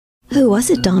Who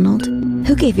was it, Donald?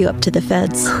 Who gave you up to the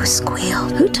feds? Who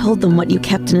squealed? Who told them what you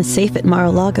kept in a safe at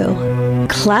Mar-a-Lago?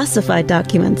 Classified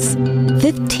documents.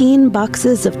 15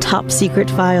 boxes of top-secret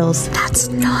files. That's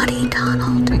naughty,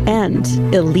 Donald. And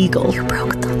illegal. You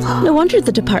broke the law. No wonder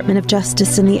the Department of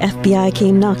Justice and the FBI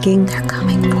came knocking. They're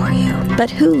coming for you. But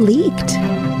who leaked?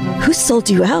 Who sold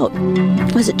you out?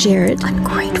 Was it Jared?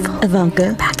 Ungrateful. Ivanka?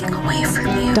 They're backing away from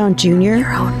you. Don Jr.?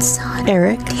 Your own son.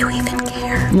 Eric? Do you even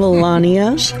care?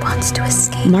 Melania? She wants to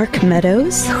escape. Mark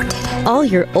Meadows? Who did it? All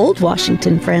your old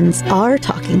Washington friends are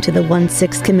talking to the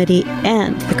 1-6 committee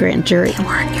and the grand jury. They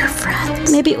weren't your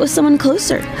friends. Maybe it was someone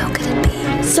closer. Who could it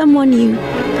be? Someone you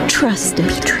trusted.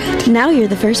 Betrayed you. Now you're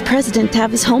the first president to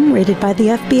have his home raided by the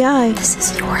FBI. This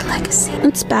is your legacy.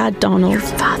 It's bad, Donald. Your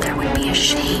father would be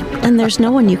ashamed. And there's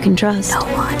no one you can trust. No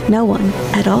one. No one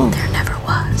at all. There never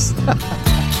was.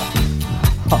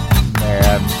 Oh,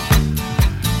 man.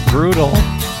 Brutal.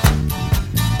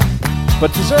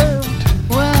 But deserved.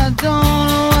 Well, I don't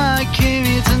know why I came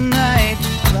here tonight.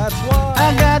 That's why.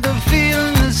 I got the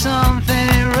feeling that something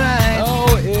ain't right.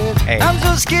 Oh, it ain't. I'm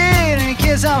so scared in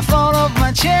case I fall off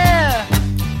my chair.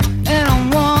 And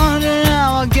I'm wondering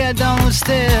how I'll get down the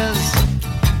stairs.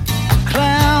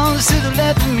 Clowns to the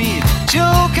left of me,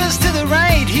 jokers to the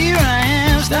right. Here I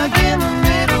am, stuck in the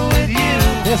middle with you.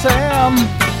 Yes, I am.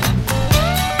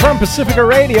 From Pacifica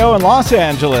Radio in Los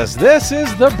Angeles, this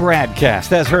is the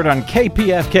BradCast, as heard on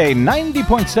KPFK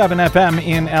 90.7 FM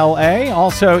in LA,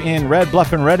 also in Red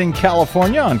Bluff and Redding,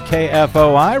 California on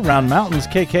KFOI, Round Mountains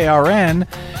KKRN,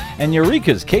 and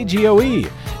Eureka's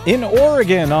KGOE. In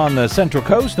Oregon on the Central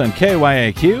Coast on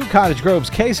KYAQ, Cottage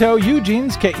Grove's KSO,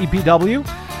 Eugene's KEPW,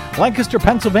 Lancaster,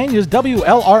 Pennsylvania's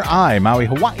WLRI, Maui,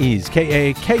 Hawaii's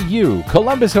KAKU,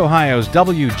 Columbus, Ohio's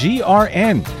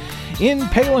WGRN, in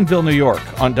Palinville, New York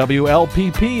on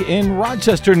WLPP, in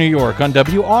Rochester, New York on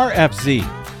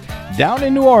WRFZ, down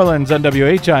in New Orleans on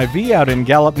WHIV, out in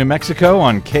Gallup, New Mexico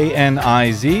on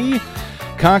KNIZ,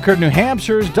 Concord, New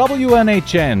Hampshire's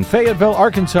WNHN, Fayetteville,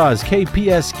 Arkansas's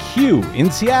KPSQ,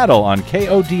 in Seattle on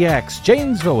KODX,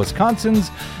 Janesville, Wisconsin's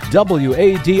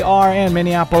WADR, and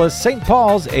Minneapolis, St.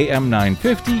 Paul's AM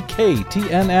 950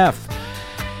 KTNF.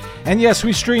 And yes,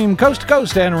 we stream coast to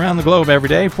coast and around the globe every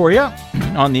day for you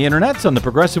on the internets, on the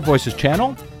Progressive Voices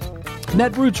channel,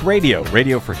 Netroots Radio,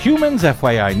 Radio for Humans,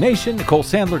 FYI Nation,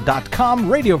 NicoleSandler.com,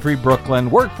 Radio Free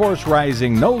Brooklyn, Workforce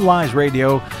Rising, No Lies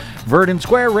Radio, Verdant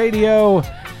Square Radio,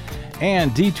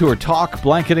 and Detour Talk,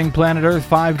 blanketing planet Earth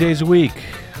 5 days a week.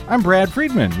 I'm Brad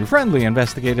Friedman, your friendly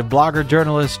investigative blogger,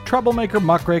 journalist, troublemaker,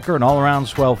 muckraker, and all-around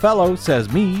swell fellow,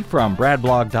 says me from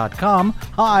bradblog.com.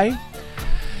 Hi.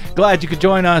 Glad you could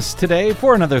join us today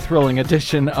for another thrilling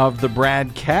edition of the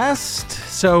BradCast.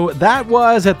 So that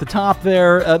was at the top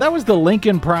there, that was the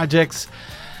Lincoln Project's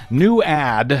new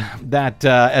ad that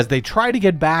as they try to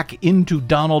get back into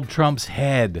Donald Trump's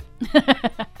head.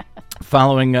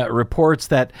 Following reports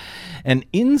that an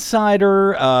inside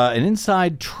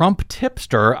Trump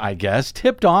tipster, I guess,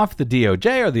 tipped off the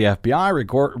DOJ or the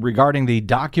FBI regarding the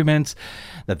documents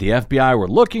that the FBI were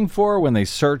looking for when they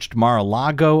searched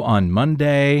Mar-a-Lago on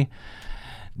Monday.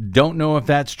 Don't know if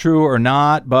that's true or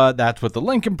not, but that's what the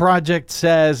Lincoln Project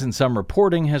says, and some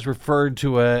reporting has referred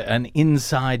to an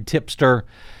inside tipster.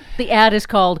 The ad is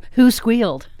called Who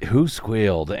Squealed? Who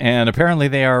Squealed? And apparently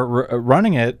they are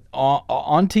running it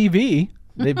on TV.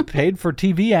 They paid for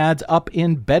TV ads up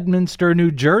in Bedminster,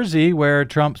 New Jersey, where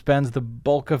Trump spends the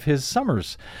bulk of his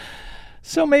summers.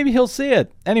 So maybe he'll see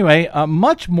it. Anyway,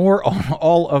 much more on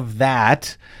all of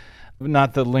that.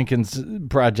 Not the Lincoln's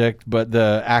Project, but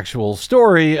the actual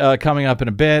story coming up in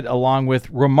a bit, along with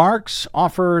remarks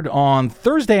offered on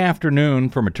Thursday afternoon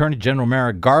from Attorney General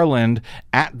Merrick Garland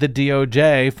at the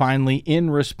DOJ, finally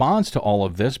in response to all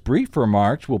of this. Brief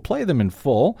remarks. We'll play them in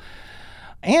full.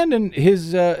 And in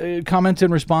his comments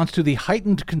in response to the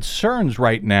heightened concerns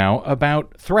right now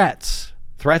about threats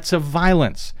of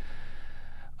violence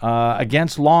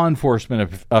against law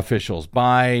enforcement officials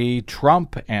by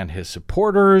Trump and his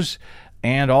supporters,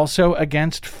 and also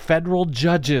against federal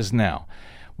judges now.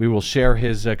 We will share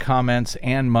his comments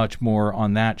and much more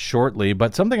on that shortly.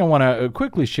 But something I want to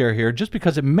quickly share here, just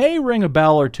because it may ring a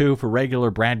bell or two for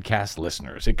regular BradCast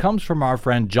listeners. It comes from our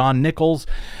friend John Nichols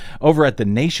over at The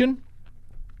Nation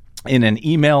in an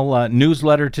email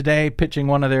newsletter today, pitching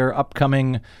one of their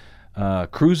upcoming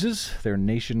cruises, their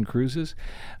Nation cruises.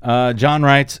 John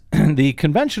writes, the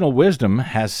conventional wisdom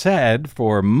has said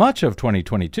for much of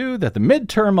 2022 that the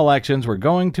midterm elections were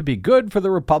going to be good for the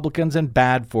Republicans and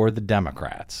bad for the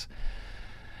Democrats.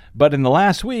 But in the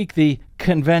last week, the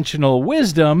conventional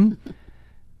wisdom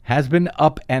has been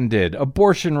upended.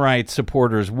 Abortion rights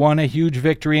supporters won a huge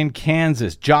victory in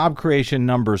Kansas. Job creation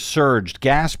numbers surged.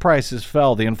 Gas prices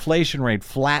fell. The inflation rate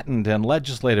flattened. And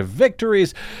legislative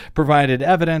victories provided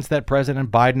evidence that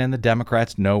President Biden and the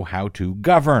Democrats know how to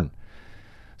govern.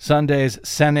 Sunday's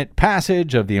Senate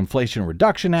passage of the Inflation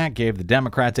Reduction Act gave the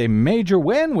Democrats a major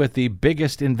win with the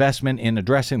biggest investment in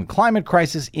addressing the climate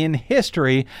crisis in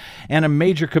history and a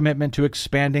major commitment to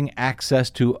expanding access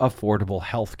to affordable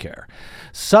health care.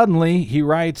 Suddenly, he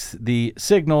writes, the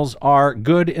signals are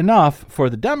good enough for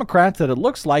the Democrats that it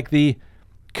looks like the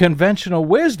conventional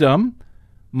wisdom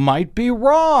might be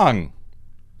wrong.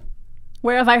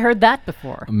 Where have I heard that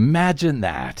before? Imagine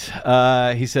that.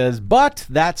 He says, but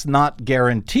that's not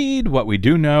guaranteed. What we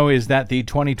do know is that the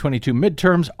 2022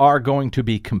 midterms are going to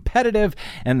be competitive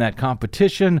and that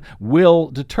competition will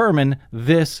determine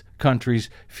this country's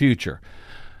future.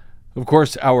 Of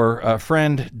course, our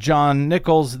friend John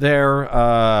Nichols there,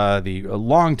 the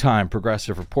longtime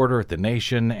progressive reporter at The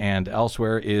Nation and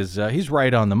elsewhere, he's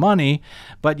right on the money.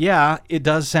 But yeah, it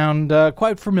does sound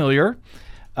quite familiar.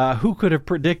 Who could have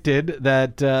predicted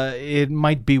that it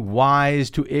might be wise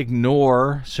to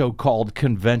ignore so-called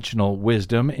conventional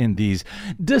wisdom in these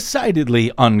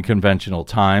decidedly unconventional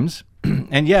times?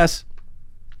 And yes,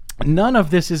 none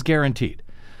of this is guaranteed.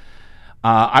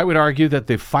 I would argue that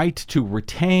the fight to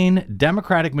retain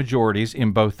Democratic majorities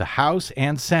in both the House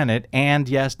and Senate, and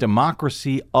yes,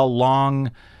 democracy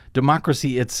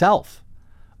itself,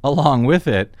 along with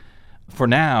it, for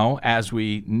now, as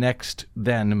we next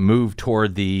then move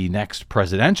toward the next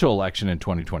presidential election in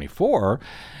 2024,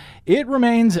 it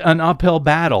remains an uphill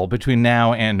battle between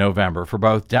now and November for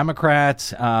both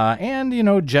Democrats and,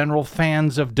 general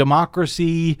fans of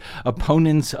democracy,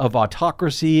 opponents of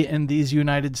autocracy in these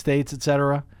United States,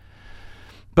 etc.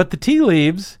 But the tea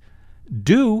leaves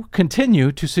do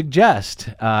continue to suggest,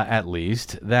 at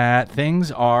least, that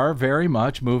things are very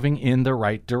much moving in the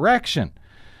right direction.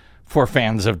 For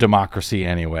fans of democracy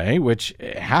anyway, which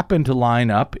happened to line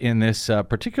up in this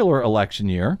particular election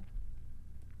year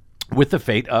with the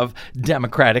fate of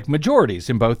Democratic majorities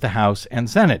in both the House and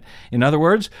Senate. In other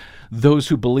words, those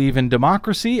who believe in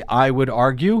democracy, I would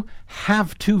argue,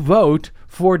 have to vote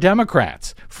for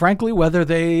Democrats, frankly, whether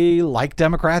they like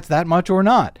Democrats that much or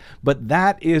not. But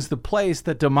that is the place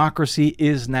that democracy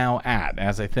is now at,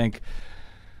 as I think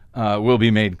will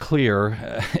be made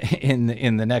clear in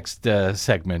the next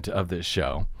segment of this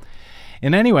show.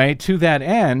 And anyway, to that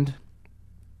end,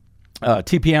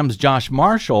 TPM's Josh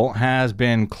Marshall has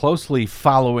been closely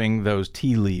following those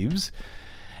tea leaves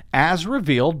as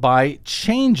revealed by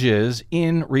changes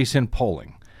in recent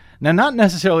polling. Now, not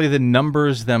necessarily the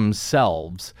numbers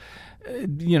themselves.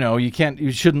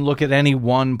 You shouldn't look at any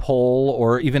one poll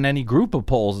or even any group of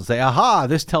polls and say, aha,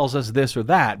 this tells us this or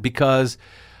that, because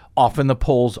often the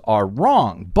polls are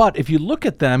wrong. But if you look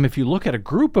at them, if you look at a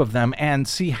group of them and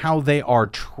see how they are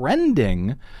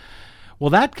trending, well,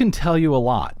 that can tell you a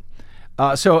lot.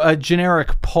 So a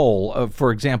generic poll of,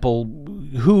 for example,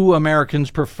 who Americans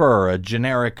prefer, a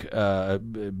generic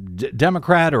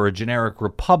Democrat or a generic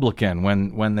Republican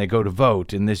when they go to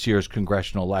vote in this year's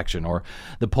congressional election, or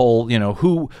the poll,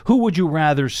 who would you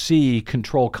rather see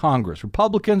control Congress,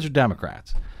 Republicans or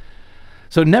Democrats?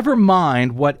 So never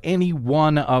mind what any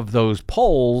one of those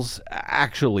polls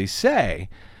actually say,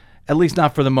 at least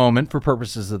not for the moment, for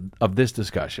purposes of this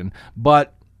discussion,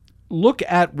 but look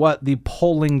at what the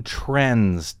polling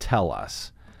trends tell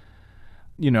us.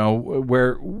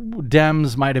 Where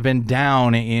Dems might have been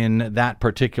down in that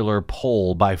particular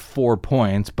poll by 4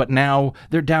 points, but now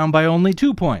they're down by only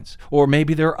 2 points, or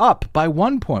maybe they're up by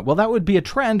 1 point. Well, that would be a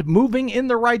trend moving in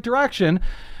the right direction.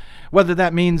 Whether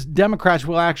that means Democrats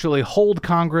will actually hold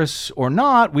Congress or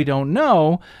not, we don't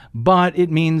know, but it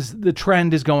means the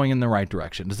trend is going in the right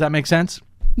direction. Does that make sense?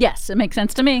 Yes, it makes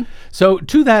sense to me. So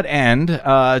to that end,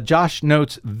 Josh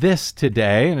notes this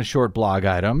today in a short blog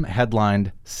item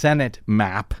headlined Senate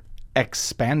Map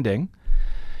Expanding.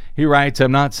 He writes,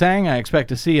 I'm not saying I expect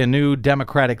to see a new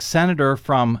Democratic senator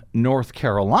from North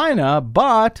Carolina,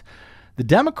 but the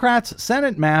Democrats'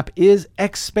 Senate map is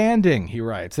expanding, he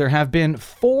writes. There have been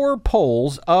 4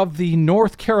 polls of the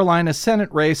North Carolina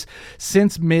Senate race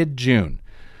since mid-June,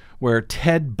 where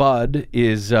Ted Budd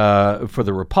is, for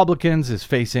the Republicans, is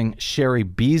facing Sherry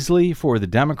Beasley for the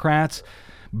Democrats,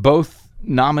 both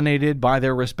nominated by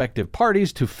their respective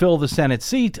parties to fill the Senate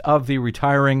seat of the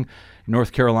retiring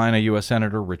North Carolina U.S.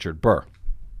 Senator Richard Burr.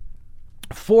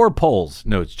 4 polls,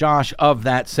 notes Josh, of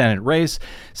that Senate race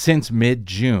since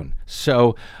mid-June.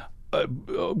 So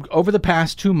over the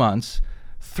past 2 months,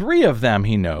 3 of them,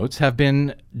 he notes, have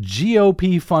been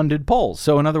GOP-funded polls.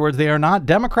 So in other words, they are not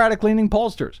Democratic-leaning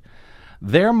pollsters.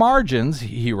 Their margins,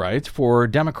 he writes, for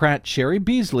Democrat Sherry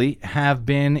Beasley have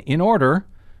been in order: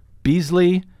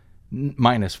 Beasley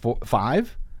 -5,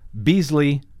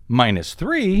 Beasley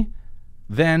 -3,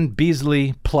 then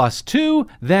Beasley +2,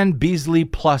 then Beasley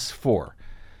 +4.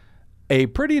 A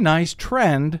pretty nice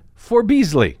trend for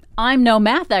Beasley. I'm no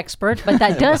math expert, but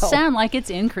that does sound like it's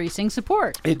increasing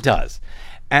support. It does.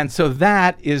 And so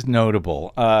that is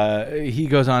notable. He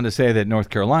goes on to say that North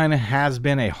Carolina has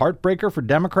been a heartbreaker for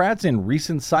Democrats in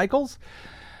recent cycles.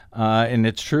 And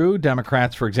it's true.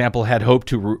 Democrats, for example, had hoped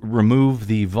to remove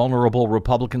the vulnerable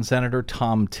Republican Senator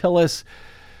Tom Tillis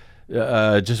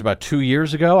just about 2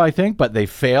 years ago, I think, but they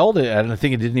failed. I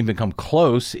think it didn't even come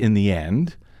close in the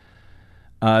end.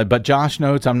 But Josh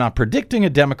notes, I'm not predicting a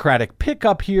Democratic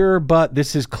pickup here, but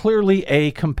this is clearly a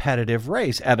competitive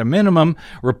race. At a minimum,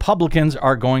 Republicans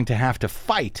are going to have to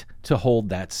fight to hold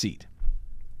that seat.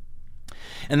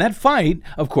 And that fight,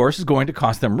 of course, is going to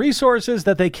cost them resources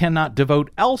that they cannot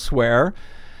devote elsewhere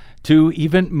to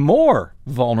even more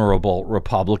vulnerable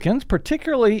Republicans,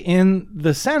 particularly in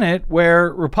the Senate,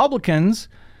 where Republicans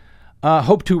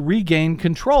hope to regain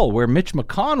control, where Mitch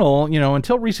McConnell,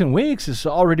 until recent weeks, has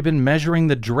already been measuring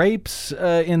the drapes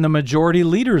in the majority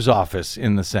leader's office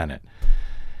in the Senate.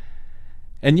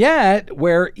 And yet,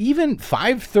 where even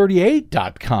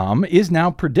 538.com is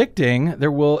now predicting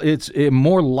it's a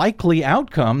more likely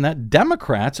outcome that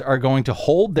Democrats are going to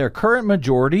hold their current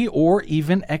majority or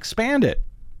even expand it.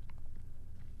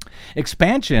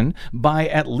 Expansion by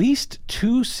at least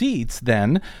 2 seats,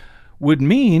 then, would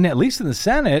mean, at least in the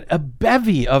Senate, a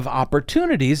bevy of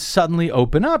opportunities suddenly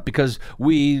open up, because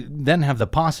we then have the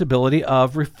possibility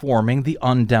of reforming the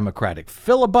undemocratic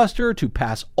filibuster to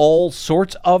pass all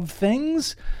sorts of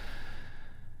things.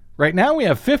 Right now we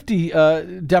have 50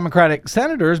 Democratic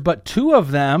senators, but 2 of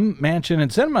them, Manchin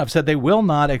and Sinema, have said they will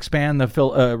not expand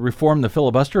reform the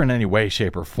filibuster in any way,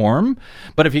 shape, or form.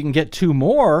 But if you can get 2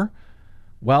 more,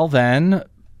 well then,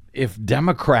 if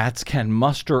Democrats can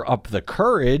muster up the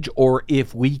courage, or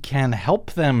if we can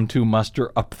help them to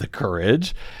muster up the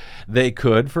courage, they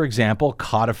could, for example,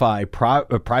 codify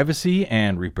privacy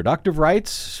and reproductive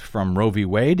rights from Roe v.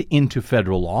 Wade into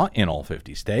federal law in all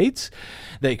 50 states.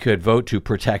 They could vote to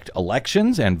protect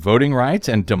elections and voting rights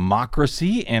and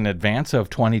democracy in advance of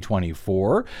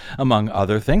 2024, among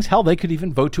other things. Hell, they could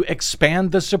even vote to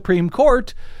expand the Supreme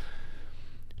Court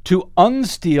to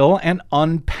unsteal and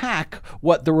unpack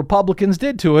what the Republicans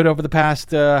did to it over the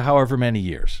past however many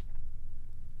years.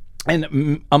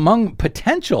 And among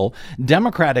potential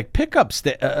Democratic pickup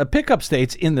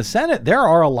states in the Senate, there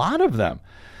are a lot of them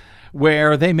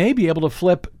where they may be able to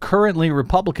flip currently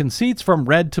Republican seats from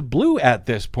red to blue at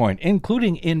this point,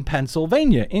 including in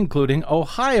Pennsylvania, including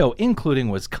Ohio, including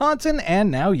Wisconsin, and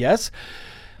now, yes,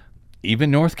 even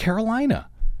North Carolina.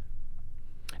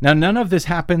 Now, none of this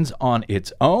happens on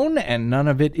its own, and none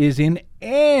of it is in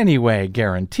any way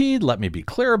guaranteed. Let me be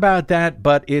clear about that,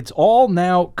 but it's all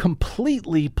now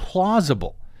completely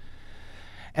plausible.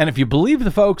 And if you believe the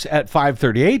folks at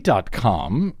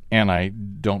 538.com, and I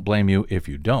don't blame you if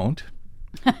you don't,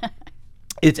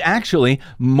 it's actually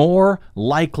more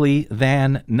likely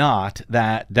than not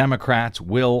that Democrats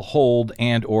will hold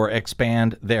and or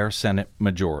expand their Senate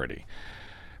majority.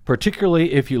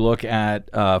 Particularly if you look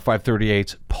at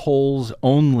 538's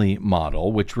polls-only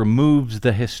model, which removes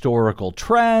the historical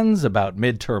trends about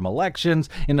midterm elections.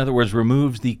 In other words,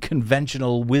 removes the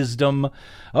conventional wisdom.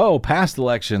 Past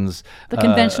elections. The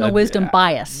conventional wisdom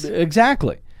bias.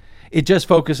 Exactly. It just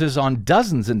focuses on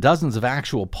dozens and dozens of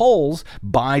actual polls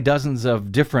by dozens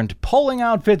of different polling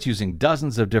outfits using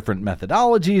dozens of different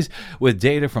methodologies with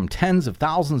data from tens of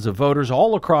thousands of voters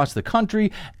all across the country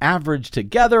averaged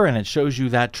together, and it shows you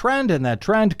that trend, and that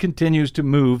trend continues to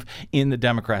move in the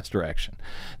Democrats' direction.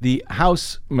 The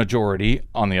House majority,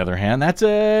 on the other hand, that's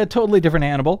a totally different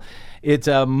animal. It's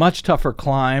a much tougher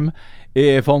climb,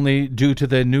 if only due to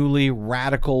the newly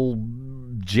radical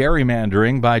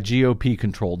gerrymandering by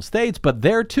GOP-controlled states. But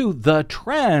there, too, the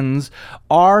trends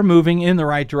are moving in the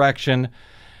right direction.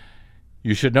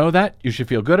 You should know that. You should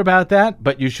feel good about that,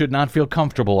 but you should not feel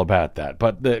comfortable about that.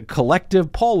 But the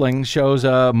collective polling shows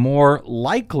a more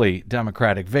likely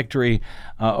Democratic victory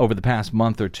over the past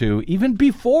month or two, even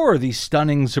before the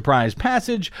stunning surprise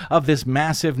passage of this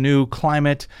massive new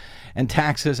climate and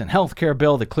taxes and health care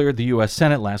bill that cleared the U.S.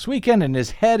 Senate last weekend and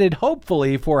is headed,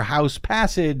 hopefully, for House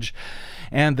passage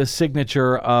and the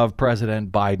signature of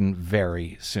President Biden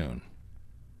very soon.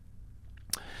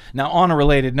 Now, on a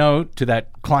related note to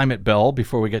that climate bill,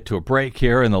 before we get to a break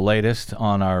here and the latest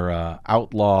on our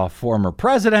outlaw former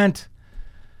president,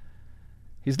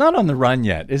 He's not on the run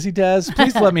yet, is he, Des?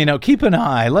 Please let me know. Keep an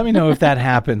eye. Let me know if that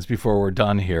happens before we're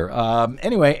done here.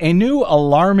 Anyway, a new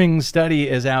alarming study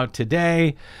is out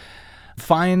today.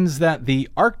 Finds that the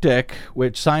Arctic,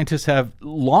 which scientists have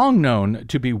long known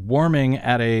to be warming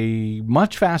at a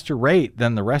much faster rate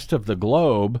than the rest of the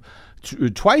globe,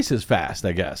 twice as fast,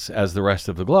 I guess, as the rest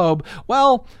of the globe,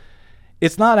 well,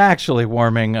 it's not actually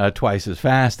warming twice as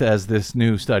fast as this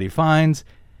new study finds.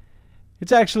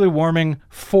 It's actually warming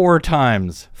 4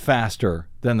 times faster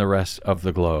than the rest of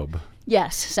the globe.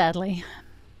 Yes, sadly.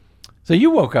 So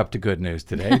you woke up to good news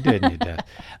today, didn't you, Des?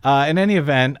 In any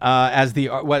event,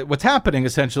 what's happening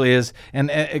essentially is,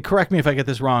 and correct me if I get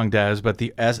this wrong, Des, but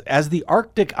as the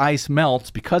Arctic ice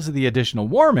melts because of the additional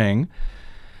warming,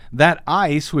 that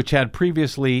ice, which had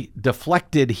previously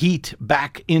deflected heat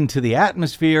back into the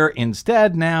atmosphere,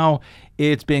 instead now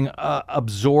it's being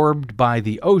absorbed by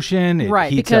the ocean.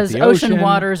 Right, because ocean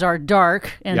waters are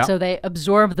dark, and so they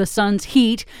absorb the sun's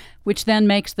heat, which then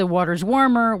makes the waters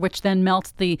warmer, which then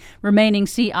melts the remaining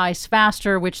sea ice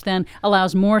faster, which then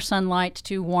allows more sunlight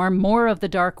to warm more of the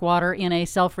dark water in a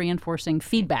self-reinforcing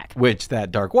feedback. Which that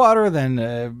dark water then,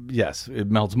 it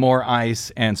melts more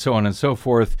ice and so on and so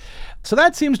forth. So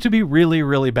that seems to be really,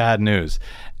 really bad news.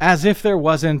 As if there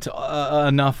wasn't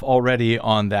enough already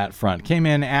on that front. Came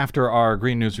in after our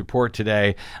Green News report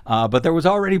today, but there was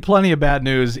already plenty of bad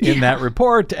news in that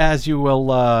report, as you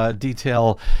will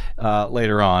detail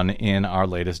later on in our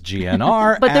latest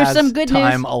GNR. But there's some good news.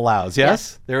 Time allows.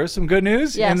 Yes? There is some good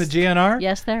news in the GNR?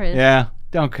 Yes, there is. Yeah.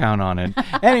 Don't count on it.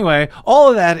 Anyway, all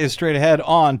of that is straight ahead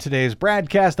on today's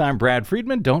BradCast. I'm Brad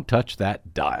Friedman. Don't touch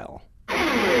that dial.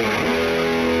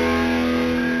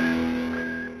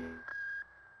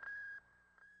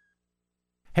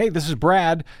 Hey, this is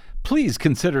Brad. Please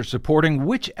consider supporting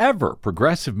whichever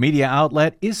progressive media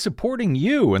outlet is supporting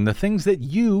you and the things that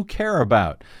you care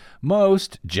about.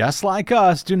 Most, just like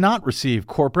us, do not receive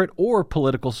corporate or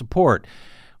political support.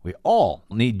 We all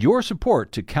need your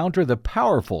support to counter the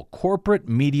powerful corporate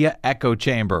media echo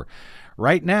chamber.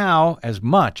 Right now, as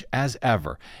much as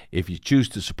ever. If you choose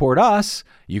to support us,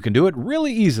 you can do it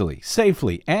really easily,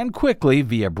 safely, and quickly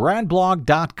via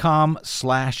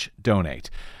bradblog.com/donate.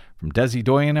 From Desi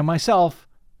Doyen and myself,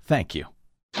 thank you.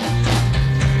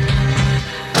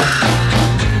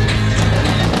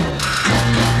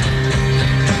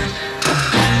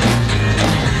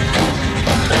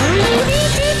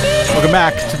 Welcome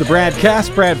back to the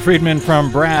BradCast. Brad Friedman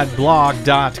from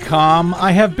bradblog.com.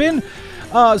 I have been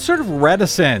sort of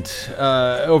reticent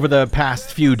over the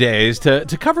past few days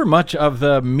to cover much of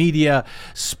the media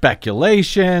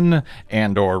speculation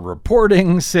and or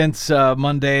reporting since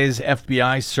Monday's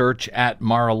FBI search at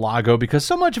Mar-a-Lago, because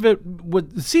so much of it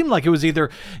would seem like it was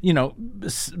either,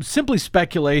 simply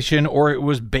speculation, or it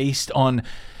was based on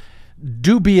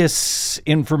dubious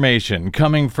information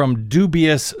coming from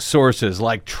dubious sources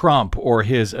like Trump or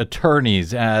his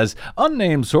attorneys, as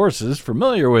unnamed sources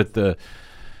familiar with the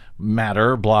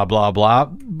matter, blah, blah, blah.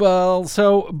 Well,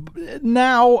 so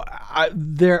now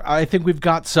I think we've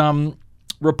got some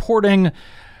reporting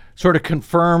sort of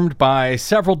confirmed by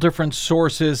several different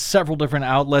sources, several different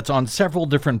outlets on several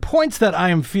different points that I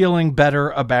am feeling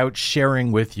better about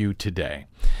sharing with you today.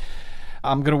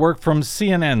 I'm going to work from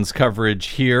CNN's coverage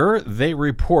here. They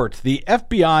report the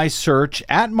FBI search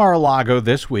at Mar-a-Lago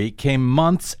this week came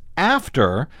months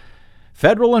after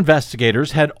federal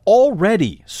investigators had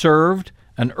already served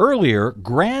an earlier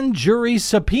grand jury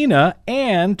subpoena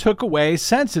and took away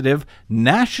sensitive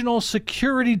national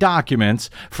security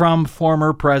documents from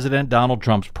former President Donald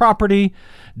Trump's property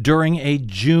during a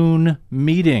June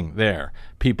meeting there.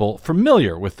 People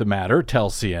familiar with the matter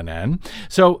tell CNN.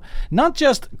 So not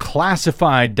just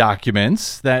classified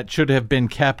documents that should have been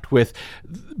kept with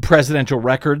presidential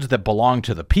records that belong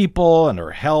to the people and are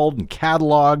held and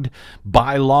cataloged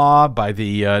by law by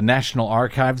the National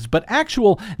Archives, but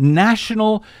actual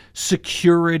national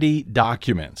security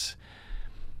documents.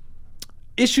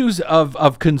 Issues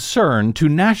of concern to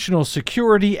national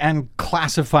security and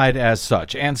classified as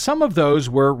such. And some of those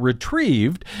were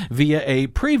retrieved via a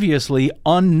previously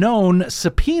unknown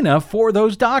subpoena for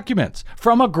those documents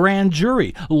from a grand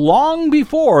jury long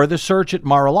before the search at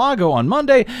Mar-a-Lago on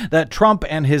Monday that Trump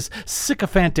and his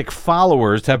sycophantic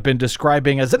followers have been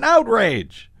describing as an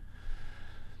outrage.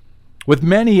 With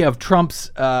many of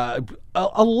Trump's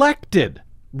elected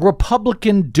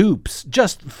Republican dupes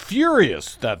just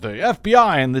furious that the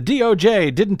FBI and the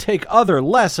DOJ didn't take other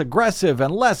less aggressive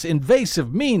and less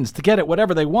invasive means to get at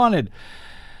whatever they wanted,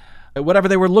 whatever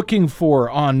they were looking for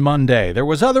on Monday. There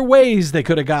was other ways they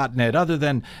could have gotten it other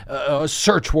than a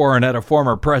search warrant at a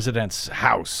former president's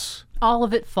house. All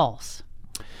of it false.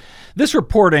 This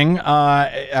reporting,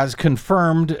 as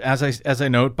confirmed, as I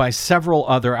note, by several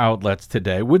other outlets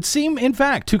today, would seem, in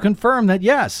fact, to confirm that,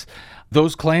 yes,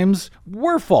 those claims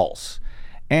were false,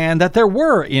 and that there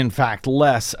were, in fact,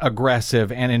 less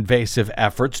aggressive and invasive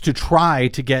efforts to try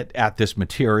to get at this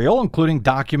material, including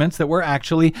documents that were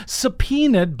actually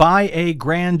subpoenaed by a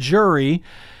grand jury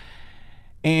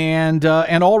and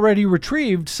already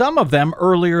retrieved, some of them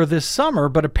earlier this summer,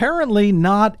 but apparently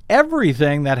not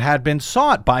everything that had been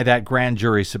sought by that grand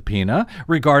jury subpoena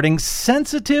regarding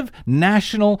sensitive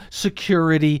national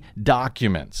security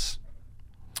documents.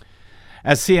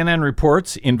 As CNN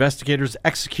reports, investigators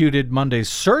executed Monday's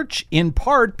search in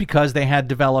part because they had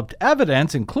developed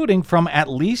evidence, including from at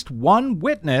least one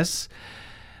witness,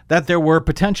 that there were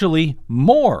potentially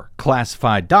more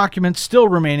classified documents still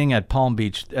remaining at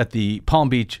the Palm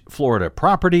Beach, Florida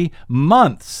property,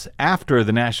 months after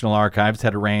the National Archives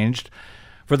had arranged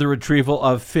for the retrieval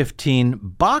of 15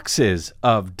 boxes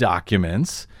of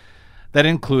documents that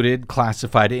included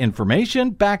classified information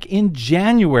back in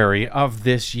January of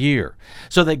this year.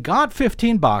 So they got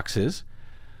 15 boxes.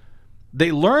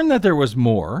 They learned that there was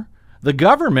more. The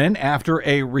government, after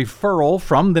a referral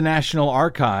from the National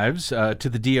Archives to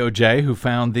the DOJ, who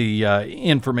found the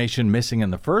information missing in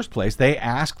the first place, they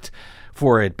asked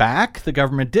for it back. The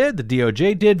government did. The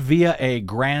DOJ did via a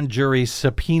grand jury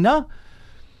subpoena,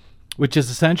 which is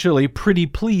essentially, pretty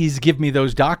please give me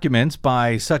those documents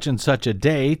by such and such a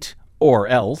date or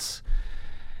else.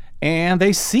 And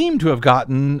they seem to have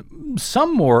gotten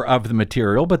some more of the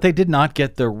material, but they did not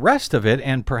get the rest of it,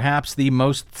 and perhaps the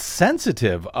most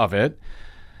sensitive of it,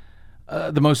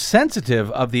 the most sensitive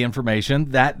of the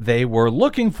information that they were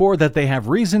looking for, that they have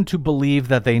reason to believe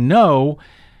that they know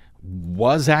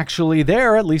was actually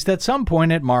there, at least at some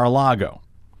point, at Mar-a-Lago.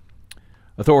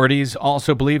 Authorities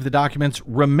also believe the documents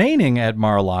remaining at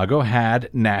Mar-a-Lago had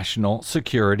national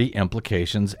security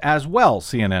implications as well,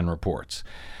 CNN reports.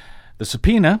 The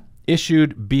subpoena,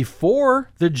 issued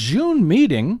before the June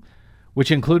meeting,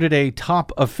 which included a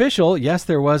top official. Yes,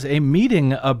 there was a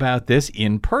meeting about this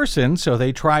in person, so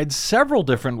they tried several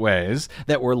different ways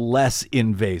that were less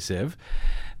invasive.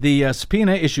 The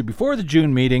subpoena issued before the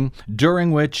June meeting,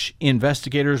 during which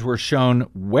investigators were shown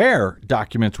where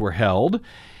documents were held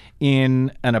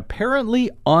in an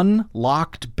apparently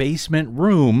unlocked basement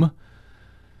room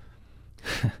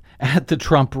at the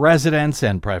Trump residence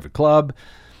and private club,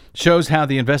 shows how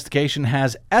the investigation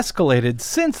has escalated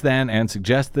since then and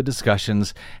suggests the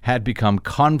discussions had become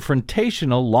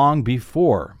confrontational long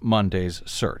before Monday's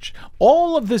search.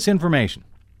 All of this information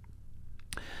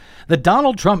that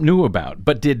Donald Trump knew about,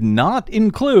 but did not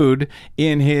include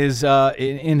in his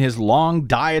long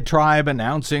diatribe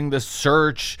announcing the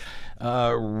search,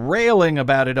 railing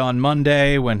about it on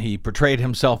Monday when he portrayed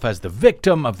himself as the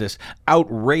victim of this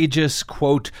outrageous,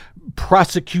 quote,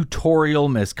 prosecutorial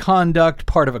misconduct,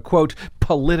 part of a, quote,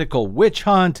 political witch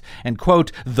hunt, and,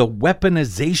 quote, the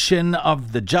weaponization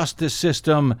of the justice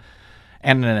system,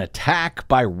 and an attack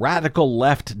by radical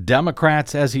left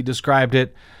Democrats, as he described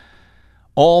it,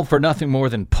 all for nothing more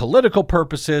than political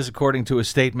purposes, according to a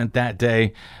statement that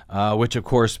day, which, of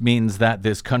course, means that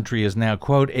this country is now,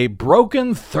 quote, a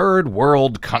broken third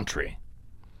world country.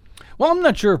 Well, I'm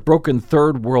not sure if broken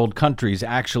third world countries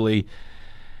actually,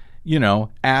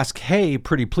 ask, hey,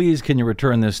 pretty please, can you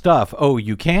return this stuff? Oh,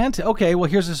 you can't? Okay, well,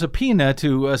 here's a subpoena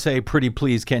to say, pretty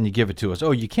please, can you give it to us?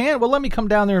 Oh, you can't? Well, let me come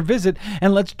down there and visit,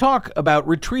 and let's talk about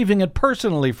retrieving it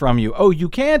personally from you. Oh, you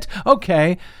can't?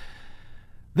 Okay.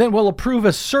 Then we'll approve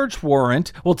a search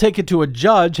warrant, we'll take it to a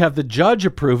judge, have the judge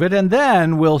approve it, and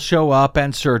then we'll show up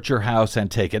and search your house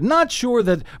and take it. Not sure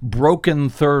that broken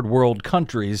third world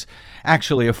countries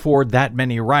actually afford that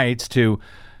many rights to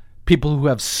people who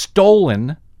have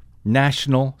stolen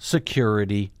national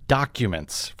security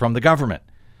documents from the government.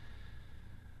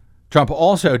 Trump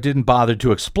also didn't bother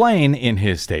to explain in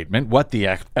his statement what the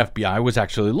FBI was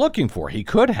actually looking for. He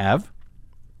could have.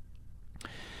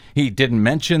 He didn't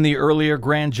mention the earlier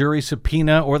grand jury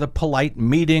subpoena or the polite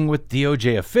meeting with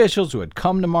DOJ officials who had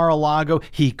come to Mar-a-Lago.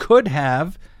 He could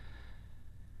have.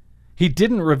 He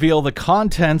didn't reveal the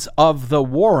contents of the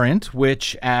warrant,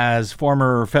 which, as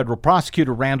former federal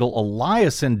prosecutor Randall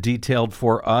Eliason detailed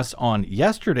for us on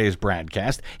yesterday's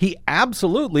BradCast, he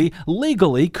absolutely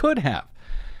legally could have.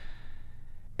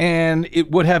 And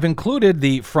it would have included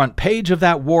the front page of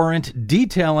that warrant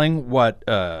detailing what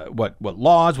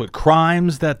laws, what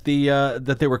crimes that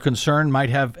they were concerned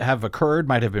might have occurred,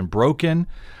 might have been broken,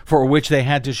 for which they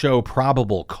had to show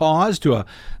probable cause to a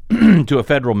to a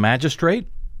federal magistrate.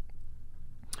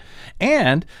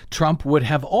 And Trump would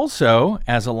have also,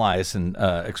 as Eliason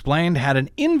explained, had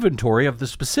an inventory of the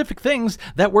specific things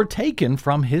that were taken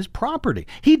from his property.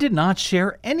 He did not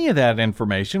share any of that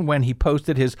information when he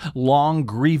posted his long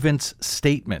grievance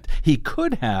statement. He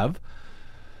could have,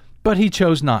 but he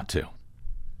chose not to.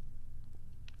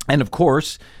 And of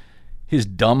course, his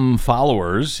dumb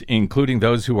followers, including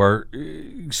those who are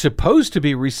supposed to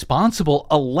be responsible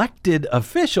elected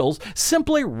officials,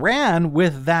 simply ran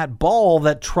with that ball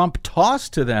that Trump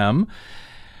tossed to them,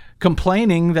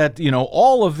 complaining that,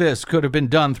 all of this could have been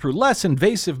done through less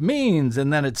invasive means,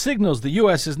 and that it signals the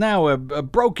U.S. is now a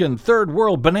broken third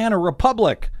world banana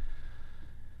republic.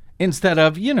 Instead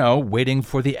of, waiting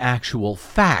for the actual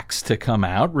facts to come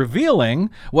out, revealing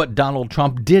what Donald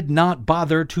Trump did not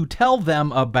bother to tell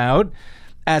them about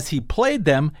as he played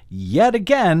them yet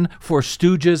again for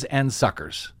stooges and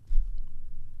suckers.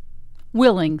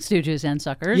 Willing stooges and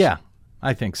suckers. Yeah,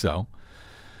 I think so.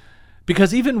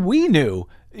 Because even we knew,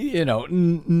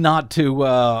 not to,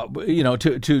 of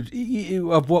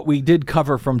what we did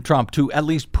cover from Trump, to at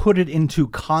least put it into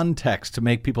context to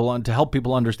help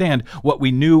people understand what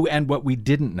we knew and what we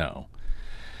didn't know.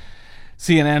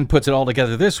 CNN puts it all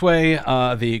together this way.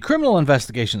 The criminal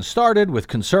investigation started with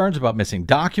concerns about missing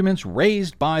documents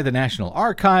raised by the National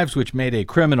Archives, which made a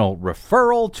criminal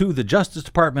referral to the Justice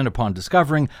Department upon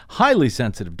discovering highly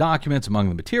sensitive documents among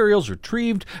the materials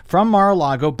retrieved from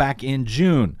Mar-a-Lago back in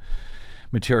June.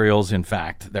 Materials, in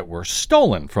fact, that were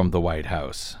stolen from the White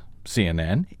House.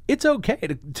 CNN, it's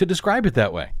okay to describe it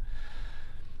that way.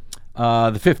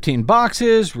 The 15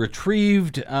 boxes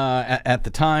retrieved at the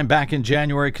time back in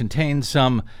January contained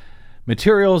some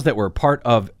materials that were part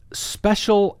of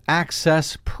Special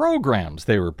Access Programs,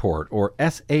 they report, or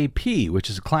SAP, which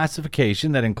is a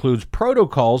classification that includes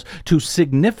protocols to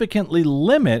significantly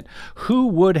limit who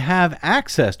would have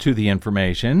access to the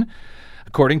information,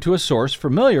 according to a source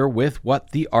familiar with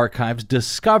what the archives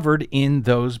discovered in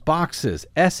those boxes.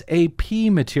 SAP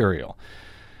material.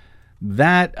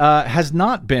 That has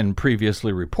not been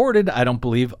previously reported, I don't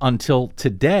believe, until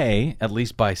today, at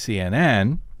least by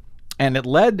CNN. And it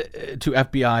led to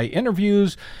FBI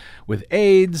interviews with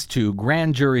aides, to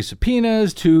grand jury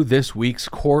subpoenas, to this week's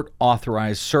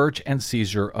court-authorized search and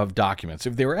seizure of documents.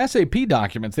 If they were SAP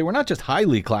documents, they were not just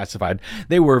highly classified,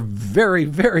 they were very,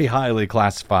 very highly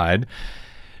classified,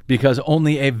 because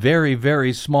only a very,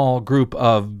 very small group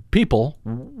of people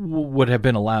would have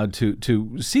been allowed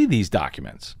to see these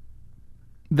documents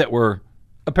that were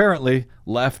apparently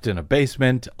left in a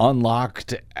basement,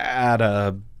 unlocked at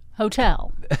a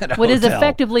hotel. What is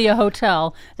effectively a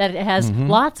hotel that it has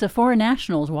lots of foreign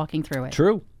nationals walking through it.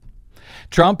 True.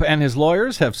 Trump and his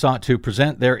lawyers have sought to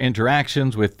present their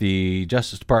interactions with the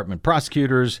Justice Department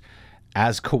prosecutors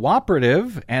as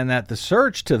cooperative, and that the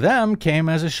search to them came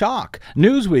as a shock.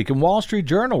 Newsweek and Wall Street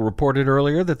Journal reported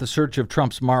earlier that the search of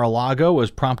Trump's Mar-a-Lago was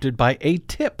prompted by a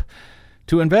tip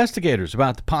to investigators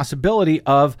about the possibility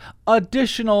of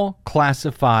additional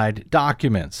classified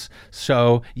documents.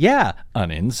 So, yeah,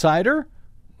 an insider?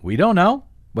 We don't know.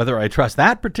 Whether I trust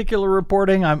that particular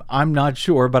reporting, I'm not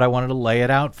sure, but I wanted to lay it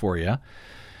out for you.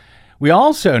 We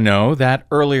also know that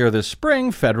earlier this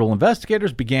spring, federal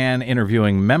investigators began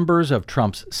interviewing members of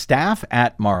Trump's staff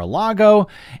at Mar-a-Lago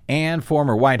and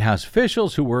former White House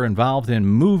officials who were involved in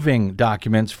moving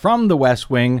documents from the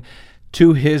West Wing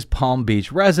to his Palm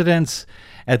Beach residence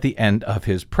at the end of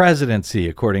his presidency,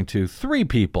 according to 3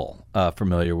 people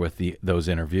familiar with those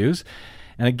interviews.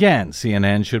 And again,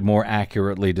 CNN should more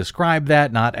accurately describe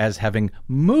that not as having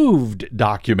moved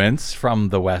documents from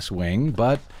the West Wing,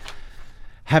 but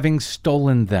having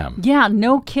stolen them. Yeah,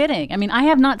 no kidding. I mean, I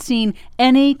have not seen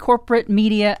any corporate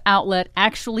media outlet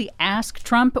actually ask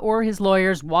Trump or his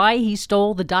lawyers why he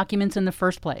stole the documents in the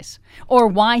first place, or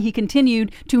why he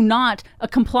continued to not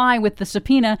comply with the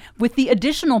subpoena with the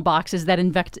additional boxes that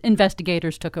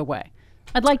investigators took away.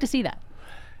 I'd like to see that.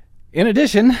 In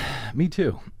addition, me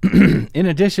too. In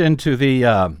addition to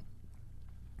the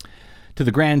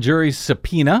grand jury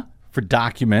subpoena for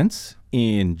documents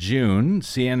in June,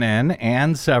 CNN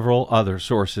and several other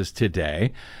sources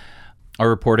today are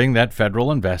reporting that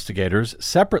federal investigators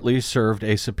separately served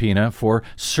a subpoena for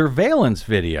surveillance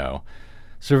video.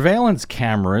 Surveillance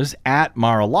cameras at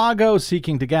Mar-a-Lago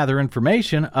seeking to gather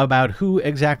information about who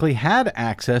exactly had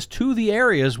access to the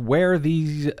areas where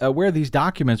these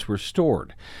documents were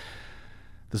stored.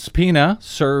 The subpoena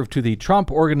served to the Trump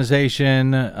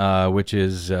Organization, which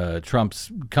is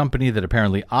Trump's company that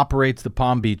apparently operates the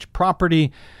Palm Beach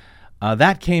property.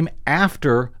 That came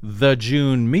after the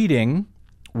June meeting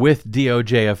with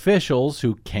DOJ officials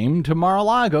who came to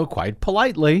Mar-a-Lago quite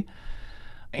politely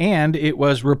and it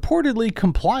was reportedly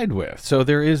complied with. So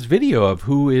there is video of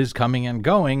who is coming and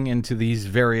going into these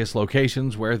various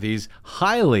locations where these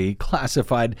highly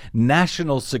classified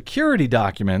national security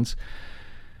documents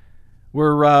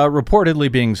were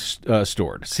reportedly being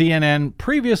stored. CNN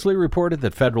previously reported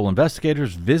that federal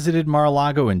investigators visited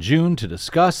Mar-a-Lago in June to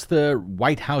discuss the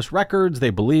White House records they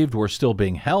believed were still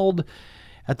being held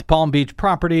at the Palm Beach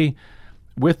property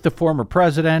with the former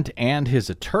president and his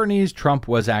attorneys. Trump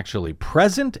was actually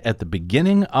present at the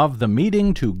beginning of the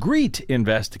meeting to greet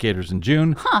investigators in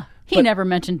June. He never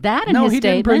mentioned that in his statement. No, he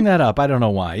didn't bring that up. I don't know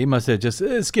why. He must have just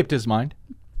skipped his mind.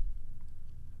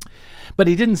 But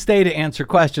he didn't stay to answer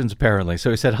questions, apparently.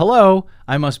 So he said, "Hello,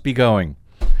 I must be going."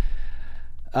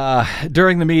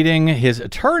 During the meeting, his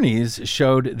attorneys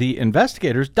showed the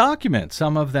investigators documents.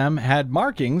 Some of them had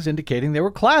markings indicating they were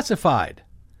classified.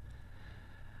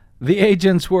 The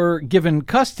agents were given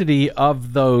custody of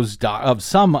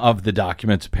some of the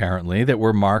documents, apparently, that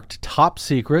were marked top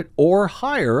secret or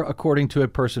higher, according to a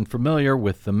person familiar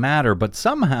with the matter. But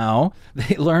somehow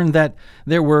they learned that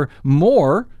there were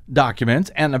more documents,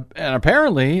 and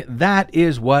apparently that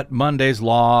is what Monday's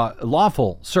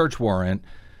lawful search warrant,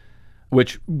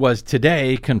 which was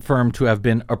today confirmed to have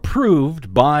been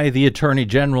approved by the Attorney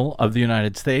General of the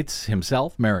United States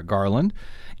himself, Merrick Garland,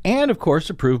 and, of course,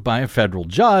 approved by a federal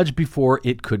judge before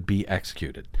it could be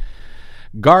executed.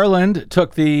 Garland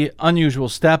took the unusual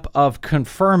step of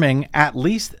confirming at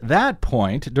least that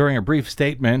point during a brief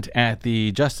statement at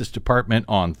the Justice Department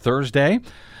on Thursday,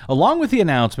 along with the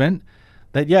announcement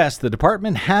that, yes, the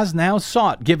department has now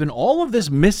sought, given all of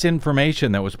this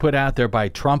misinformation that was put out there by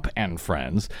Trump and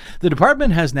friends, the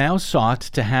department has now sought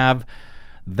to have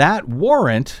that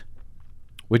warrant,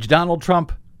 which Donald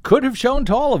Trump could have shown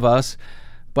to all of us,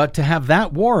 but to have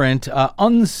that warrant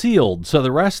unsealed so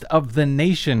the rest of the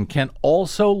nation can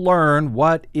also learn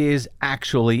what is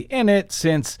actually in it,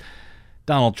 since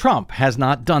Donald Trump has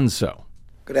not done so.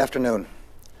 Good afternoon.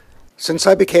 Since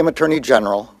I became Attorney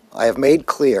General, I have made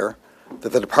clear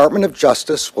that the Department of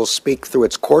Justice will speak through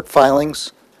its court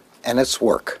filings and its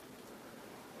work.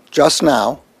 Just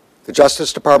now, the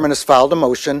Justice Department has filed a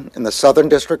motion in the Southern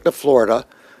District of Florida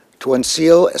to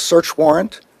unseal a search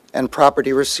warrant and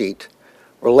property receipt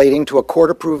relating to a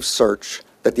court-approved search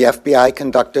that the FBI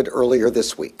conducted earlier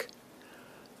this week.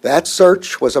 That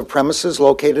search was of premises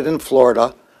located in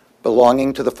Florida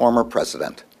belonging to the former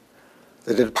president.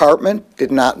 The department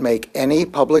did not make any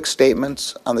public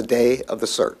statements on the day of the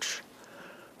search.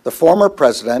 The former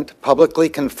president publicly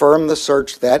confirmed the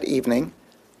search that evening,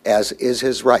 as is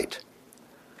his right.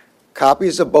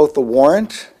 Copies of both the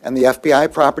warrant and the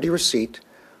FBI property receipt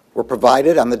were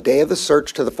provided on the day of the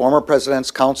search to the former president's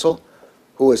counsel,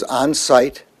 who was on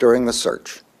site during the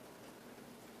search.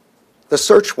 The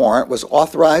search warrant was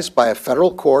authorized by a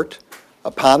federal court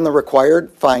upon the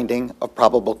required finding of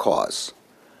probable cause.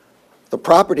 The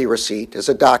property receipt is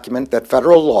a document that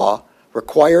federal law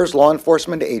requires law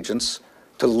enforcement agents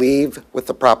to leave with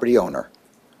the property owner.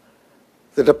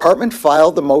 The department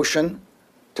filed the motion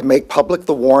to make public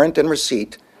the warrant and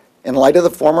receipt in light of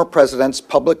the former president's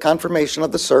public confirmation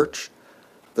of the search,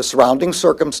 the surrounding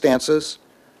circumstances,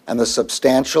 and the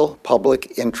substantial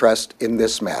public interest in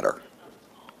this matter.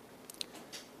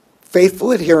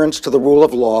 Faithful adherence to the rule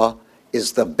of law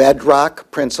is the bedrock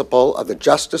principle of the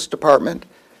Justice Department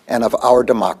and of our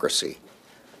democracy.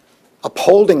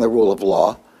 Upholding the rule of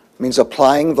law means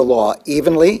applying the law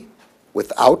evenly,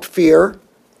 without fear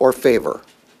or favor.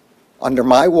 Under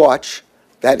my watch,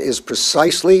 that is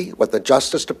precisely what the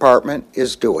Justice Department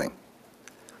is doing.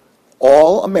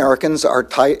 All Americans are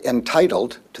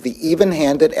entitled to the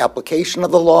even-handed application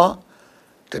of the law,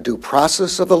 to due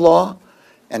process of the law,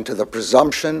 and to the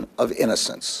presumption of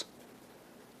innocence.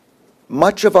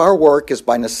 Much of our work is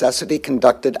by necessity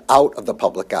conducted out of the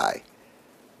public eye.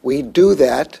 We do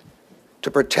that to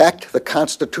protect the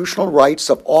constitutional rights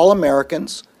of all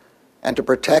Americans and to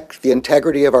protect the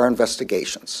integrity of our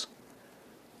investigations.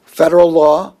 Federal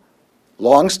law,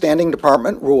 long-standing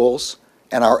department rules,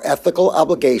 and our ethical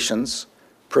obligations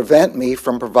prevent me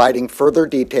from providing further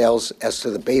details as to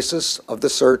the basis of the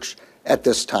search at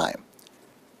this time.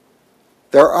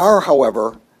 There are,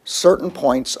 however, certain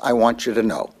points I want you to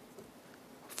know.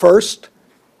 First,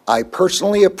 I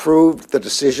personally approved the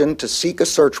decision to seek a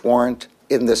search warrant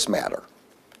in this matter.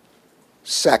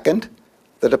 Second,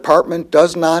 the department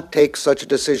does not take such a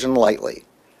decision lightly.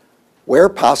 Where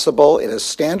possible, it is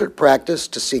standard practice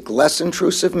to seek less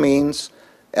intrusive means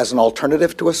as an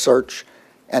alternative to a search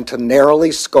and to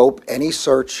narrowly scope any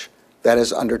search that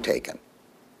is undertaken.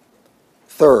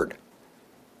 Third,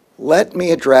 let me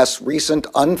address recent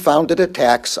unfounded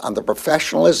attacks on the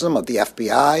professionalism of the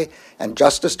FBI and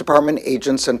Justice Department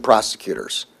agents and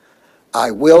prosecutors. I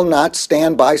will not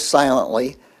stand by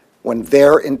silently when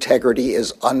their integrity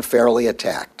is unfairly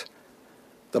attacked.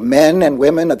 The men and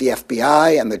women of the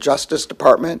FBI and the Justice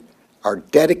Department are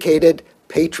dedicated,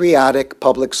 patriotic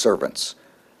public servants.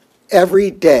 Every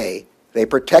day, they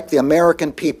protect the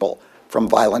American people from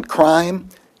violent crime,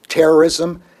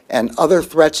 terrorism, and other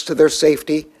threats to their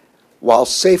safety while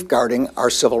safeguarding our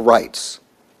civil rights.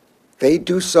 They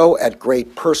do so at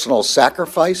great personal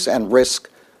sacrifice and risk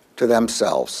to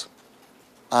themselves.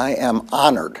 I am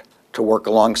honored to work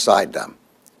alongside them.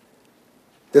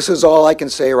 This is all I can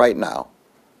say right now.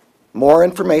 More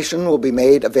information will be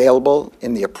made available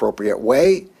in the appropriate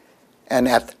way and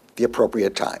at the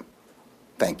appropriate time.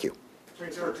 Thank you.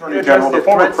 Attorney General, the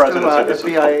former president of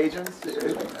FBI agents.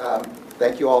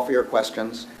 Thank you all for your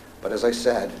questions, but as I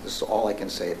said, this is all I can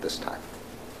say at this time.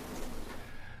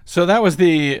 So that was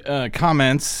the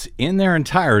comments in their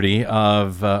entirety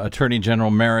of Attorney General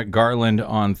Merrick Garland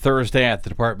on Thursday at the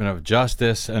Department of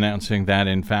Justice, announcing that,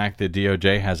 in fact, the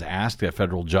DOJ has asked a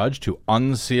federal judge to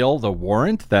unseal the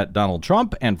warrant that Donald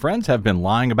Trump and friends have been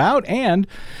lying about, and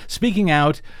speaking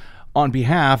out on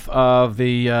behalf of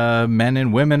the men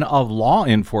and women of law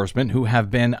enforcement who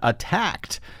have been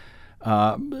attacked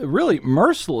really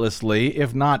mercilessly,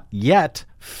 if not yet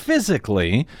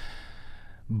physically,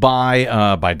 by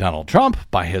Donald Trump,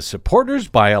 by his supporters,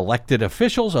 by elected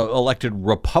officials, elected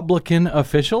Republican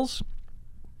officials.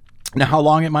 Now, how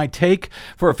long it might take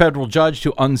for a federal judge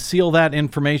to unseal that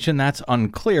information, that's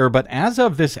unclear. But as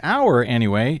of this hour,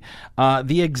 anyway,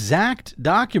 the exact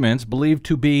documents believed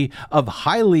to be of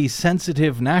highly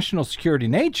sensitive national security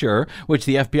nature, which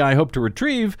the FBI hoped to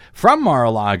retrieve from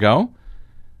Mar-a-Lago,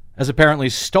 as apparently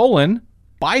stolen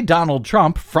by Donald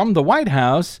Trump from the White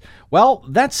House, well,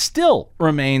 that still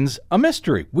remains a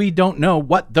mystery. We don't know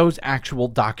what those actual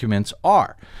documents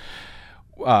are.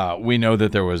 We know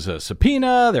that there was a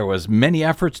subpoena. There was many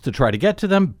efforts to try to get to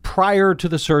them prior to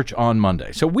the search on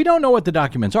Monday. So we don't know what the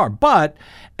documents are. But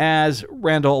as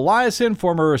Randall Eliason,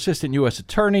 former assistant U.S.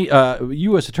 attorney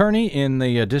in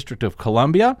the District of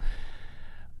Columbia,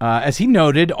 as he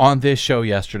noted on this show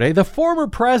yesterday, the former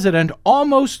president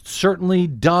almost certainly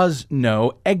does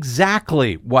know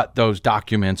exactly what those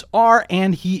documents are,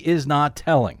 and he is not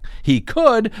telling. He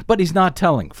could, but he's not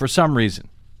telling for some reason.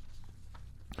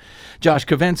 Josh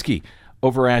Kovensky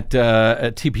over at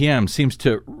TPM seems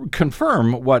to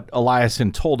confirm what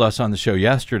Eliason told us on the show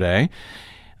yesterday.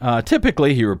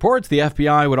 Typically, he reports, the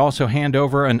FBI would also hand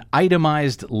over an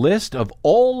itemized list of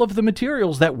all of the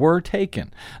materials that were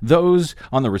taken. Those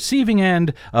on the receiving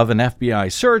end of an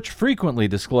FBI search frequently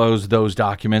disclose those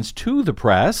documents to the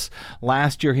press.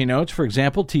 Last year, he notes, for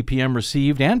example, TPM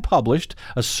received and published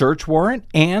a search warrant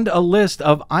and a list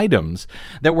of items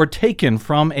that were taken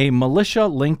from a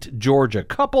militia-linked Georgia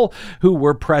couple who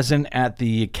were present at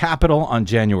the Capitol on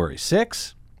January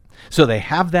 6th. So they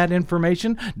have that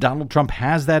information. Donald Trump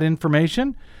has that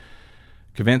information.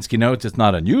 Kovensky notes it's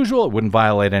not unusual. It wouldn't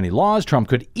violate any laws. Trump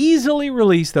could easily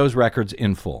release those records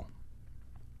in full.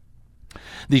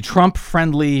 The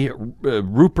Trump-friendly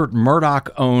Rupert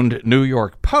Murdoch-owned New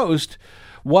York Post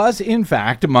was, in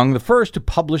fact, among the first to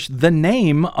publish the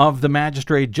name of the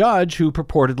magistrate judge who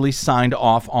purportedly signed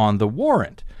off on the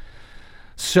warrant.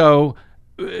 So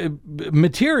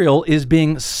material is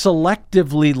being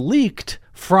selectively leaked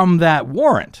from that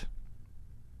warrant.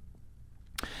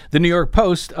 The New York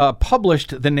Post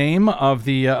published the name of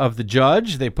the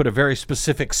judge. They put a very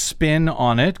specific spin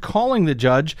on it, calling the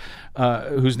judge,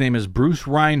 whose name is Bruce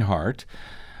Reinhart,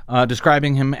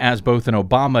 describing him as both an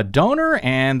Obama donor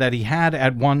and that he had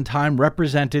at one time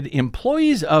represented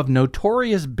employees of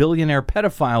notorious billionaire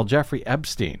pedophile Jeffrey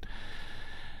Epstein.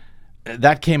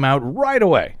 That came out right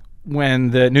away. When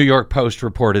the New York Post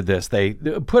reported this, they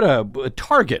put a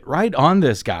target right on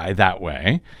this guy that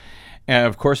way. And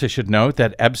of course, I should note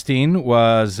that Epstein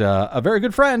was a very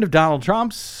good friend of Donald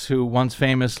Trump's, who once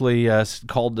famously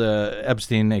called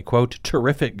Epstein a, quote,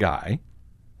 terrific guy.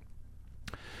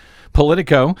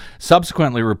 Politico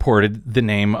subsequently reported the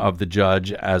name of the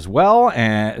judge as well,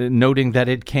 noting that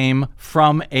it came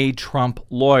from a Trump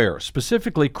lawyer,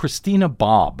 specifically Christina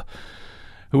Bobb,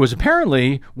 who was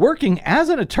apparently working as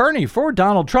an attorney for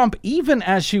Donald Trump, even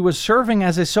as she was serving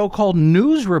as a so-called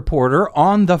news reporter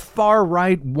on the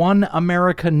far-right One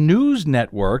America News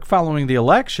Network following the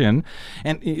election,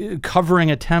 and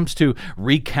covering attempts to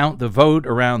recount the vote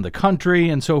around the country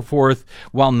and so forth,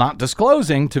 while not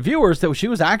disclosing to viewers that she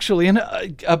was actually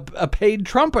a paid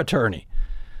Trump attorney.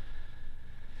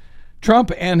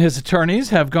 Trump and his attorneys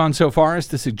have gone so far as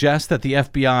to suggest that the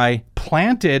FBI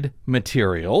planted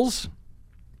materials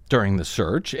during the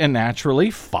search, and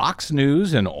naturally, Fox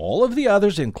News and all of the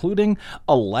others, including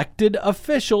elected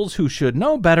officials who should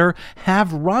know better,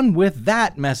 have run with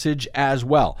that message as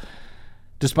well,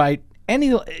 despite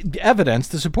any evidence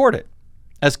to support it.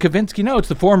 As Kavinsky notes,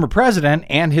 the former president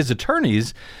and his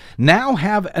attorneys now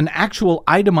have an actual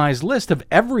itemized list of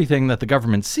everything that the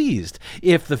government seized.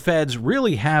 If the feds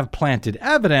really have planted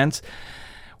evidence,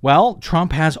 well,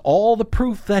 Trump has all the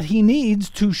proof that he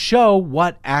needs to show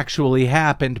what actually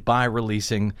happened by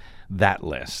releasing that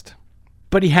list.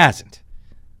 But he hasn't,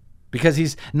 because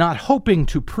he's not hoping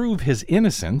to prove his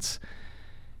innocence,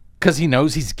 because he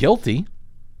knows he's guilty.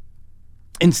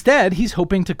 Instead, he's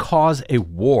hoping to cause a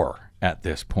war at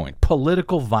this point,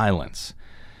 political violence.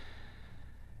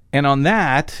 And on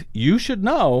that, you should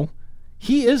know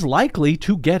he is likely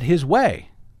to get his way,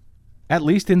 at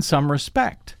least in some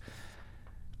respect.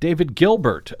 David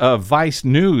Gilbert of Vice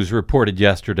News reported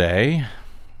yesterday,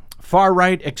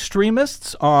 far-right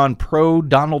extremists on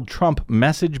pro-Donald Trump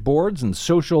message boards and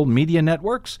social media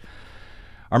networks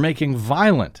are making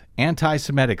violent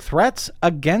anti-Semitic threats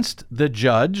against the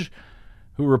judge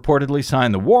who reportedly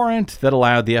signed the warrant that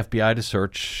allowed the FBI to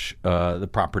search the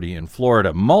property in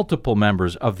Florida. Multiple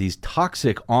members of these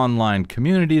toxic online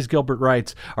communities, Gilbert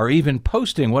writes, are even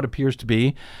posting what appears to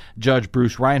be Judge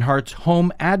Bruce Reinhart's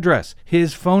home address,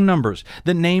 his phone numbers,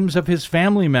 the names of his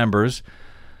family members,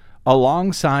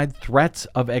 alongside threats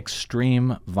of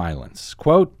extreme violence.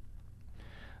 Quote,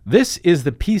 "This is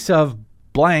the piece of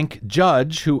blank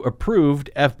judge who approved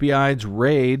FBI's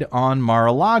raid on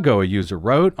Mar-a-Lago," a user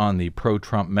wrote on the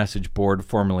pro-Trump message board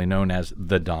formerly known as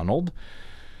The Donald.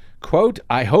 Quote,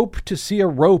 "I hope to see a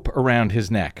rope around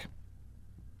his neck."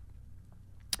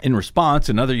 In response,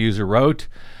 another user wrote,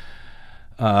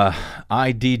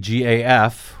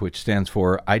 IDGAF, which stands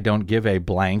for I don't give a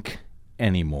blank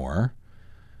anymore.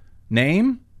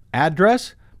 Name,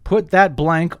 address, put that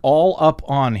blank all up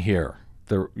on here,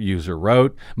 the user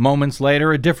wrote. Moments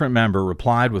later, a different member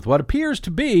replied with what appears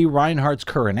to be Reinhart's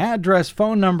current address,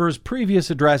 phone numbers, previous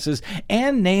addresses,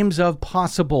 and names of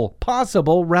possible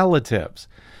relatives.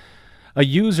 A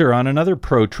user on another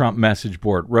pro-Trump message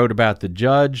board wrote about the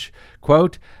judge,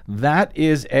 quote, "That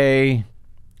is a,"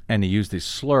 and he used a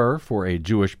slur for a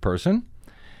Jewish person,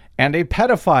 "and a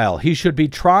pedophile. He should be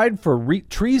tried for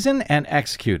treason and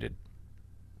executed."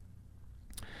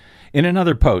 In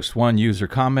another post, one user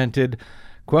commented,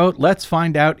 quote, "Let's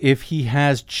find out if he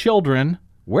has children,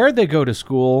 where they go to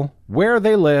school, where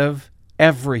they live,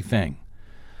 everything."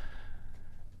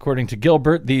 According to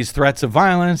Gilbert, these threats of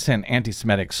violence and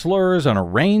anti-Semitic slurs on a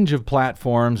range of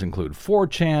platforms include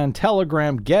 4chan,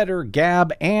 Telegram, Getter,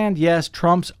 Gab, and yes,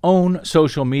 Trump's own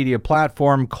social media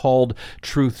platform called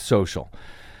Truth Social.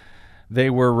 They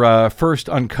were first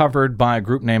uncovered by a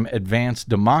group named Advanced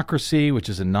Democracy, which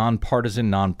is a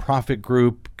nonpartisan nonprofit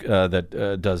group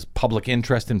that does public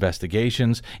interest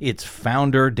investigations. Its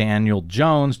founder, Daniel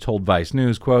Jones, told Vice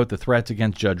News, quote, "The threats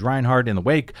against Judge Reinhart in the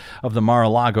wake of the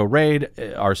Mar-a-Lago raid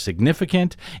are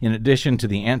significant. In addition to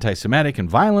the anti-Semitic and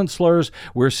violent slurs,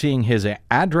 we're seeing his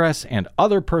address and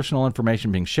other personal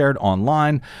information being shared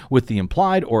online with the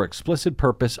implied or explicit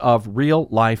purpose of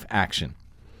real-life action."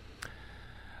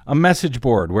 A message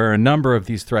board where a number of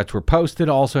these threats were posted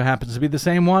also happens to be the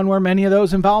same one where many of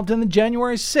those involved in the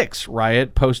January 6th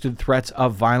riot posted threats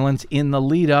of violence in the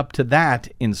lead up to that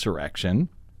insurrection.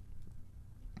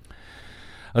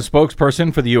 A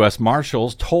spokesperson for the U.S.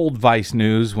 Marshals told Vice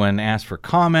News when asked for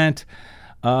comment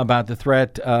about the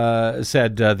threat,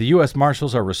 said, "The U.S.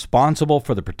 Marshals are responsible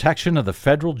for the protection of the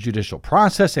federal judicial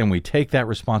process, and we take that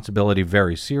responsibility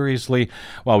very seriously.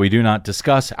 While we do not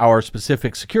discuss our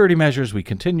specific security measures, we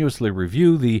continuously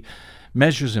review the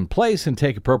measures in place and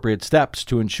take appropriate steps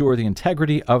to ensure the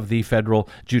integrity of the federal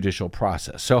judicial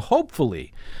process." So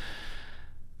hopefully,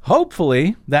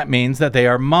 that means that they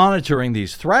are monitoring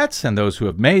these threats, and those who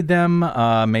have made them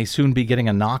may soon be getting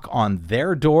a knock on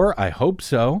their door. I hope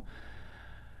so.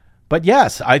 But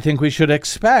yes, I think we should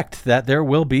expect that there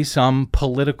will be some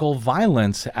political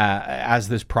violence as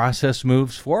this process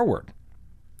moves forward.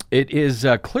 It is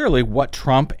clearly what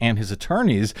Trump and his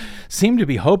attorneys seem to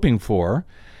be hoping for,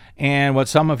 and what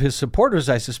some of his supporters,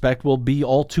 I suspect, will be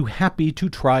all too happy to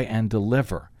try and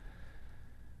deliver.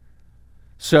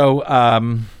 So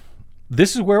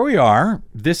this is where we are.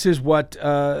 This is what,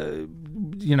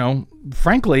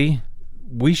 frankly,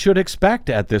 we should expect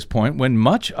at this point when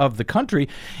much of the country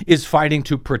is fighting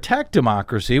to protect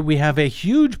democracy. We have a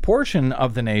huge portion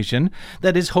of the nation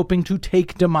that is hoping to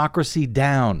take democracy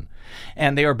down.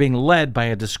 And they are being led by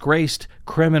a disgraced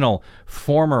criminal,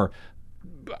 former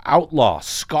outlaw,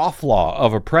 scofflaw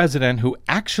of a president who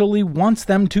actually wants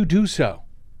them to do so.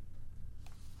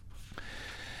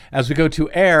 As we go to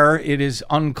air, it is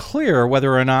unclear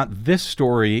whether or not this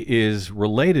story is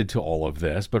related to all of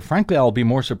this, but frankly, I'll be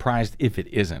more surprised if it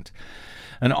isn't.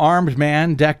 An armed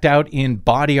man decked out in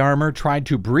body armor tried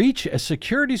to breach a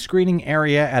security screening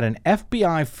area at an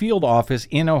FBI field office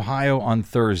in Ohio on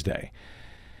Thursday.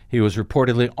 He was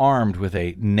reportedly armed with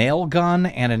a nail gun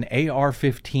and an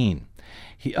AR-15.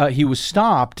 He was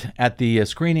stopped at the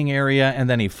screening area, and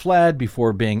then he fled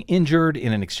before being injured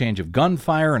in an exchange of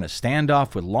gunfire and a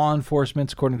standoff with law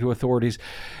enforcement, according to authorities.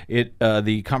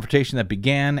 The confrontation that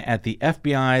began at the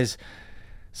FBI's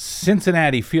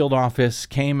Cincinnati field office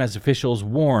came as officials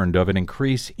warned of an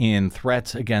increase in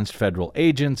threats against federal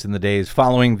agents in the days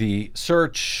following the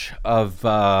search of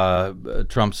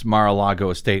Trump's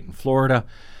Mar-a-Lago estate in Florida.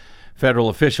 Federal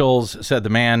officials said the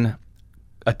man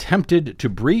attempted to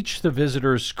breach the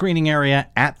visitor's screening area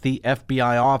at the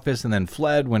FBI office and then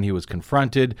fled when he was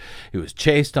confronted. He was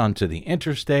chased onto the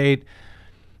interstate.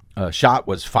 A shot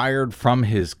was fired from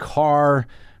his car.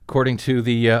 According to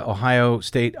the Ohio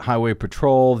State Highway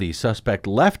Patrol, the suspect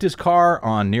left his car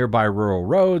on nearby rural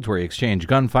roads where he exchanged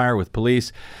gunfire with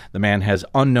police. The man has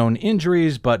unknown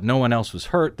injuries, but no one else was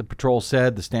hurt. The patrol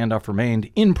said the standoff remained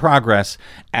in progress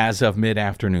as of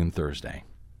mid-afternoon Thursday.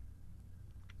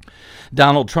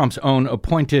 Donald Trump's own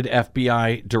appointed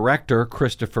FBI director,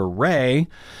 Christopher Wray,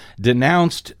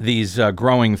 denounced these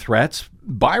growing threats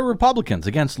by Republicans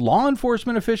against law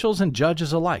enforcement officials and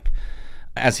judges alike.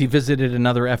 As he visited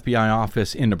another FBI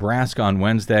office in Nebraska on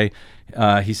Wednesday,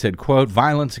 he said, quote,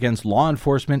 "Violence against law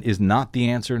enforcement is not the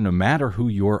answer, no matter who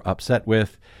you're upset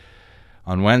with."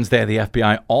 On Wednesday, the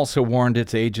FBI also warned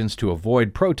its agents to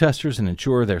avoid protesters and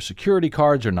ensure their security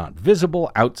cards are not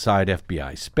visible outside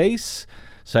FBI space,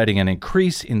 citing an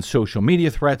increase in social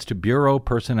media threats to bureau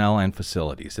personnel and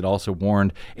facilities. It also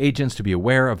warned agents to be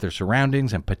aware of their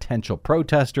surroundings and potential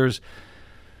protesters.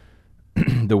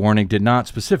 The warning did not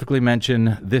specifically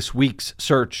mention this week's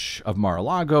search of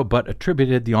Mar-a-Lago, but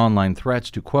attributed the online threats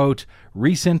to, quote,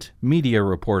 recent media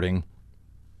reporting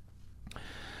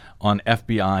on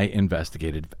FBI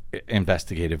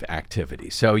investigative activity.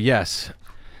 So, yes,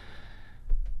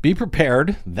 be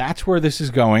prepared. That's where this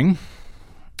is going.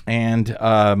 And,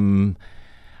 I'm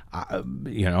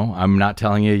not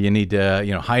telling you need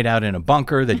to, hide out in a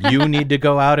bunker, that you need to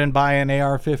go out and buy an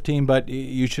AR-15, but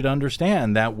you should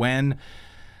understand that when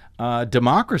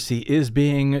democracy is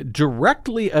being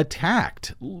directly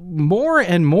attacked more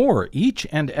and more each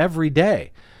and every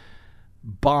day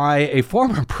by a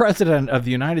former president of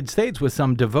the United States with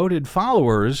some devoted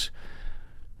followers,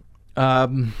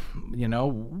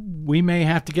 we may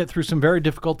have to get through some very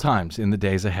difficult times in the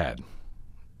days ahead.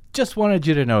 Just wanted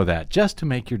you to know that, just to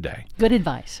make your day. Good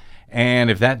advice.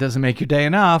 And if that doesn't make your day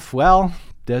enough, well,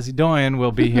 Desi Doyen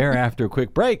will be here after a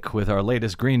quick break with our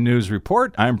latest Green News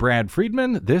Report. I'm Brad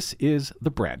Friedman. This is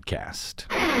the BradCast.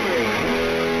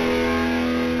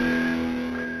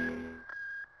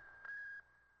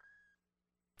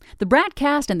 The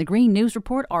BradCast and the Green News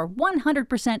Report are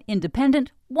 100%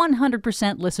 independent,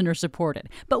 100% listener-supported.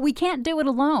 But we can't do it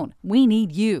alone. We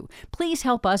need you. Please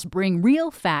help us bring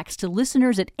real facts to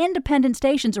listeners at independent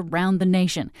stations around the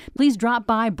nation. Please drop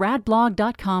by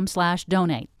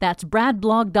bradblog.com/donate. That's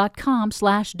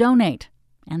bradblog.com/donate.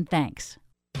 And thanks.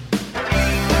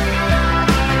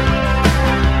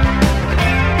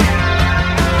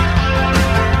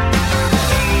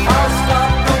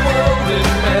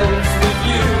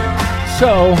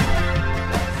 So,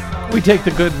 we take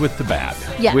the good with the bad.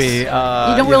 Yes. You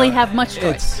don't really have much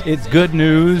choice. It's good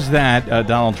news that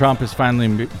Donald Trump is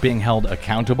finally being held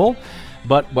accountable.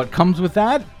 But what comes with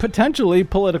that? Potentially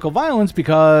political violence,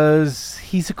 because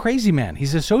he's a crazy man.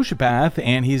 He's a sociopath,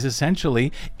 and he's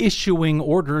essentially issuing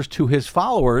orders to his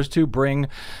followers to bring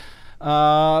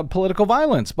political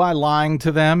violence by lying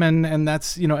to them, and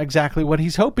that's exactly what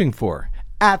he's hoping for.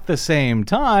 At the same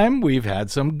time, we've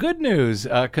had some good news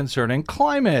concerning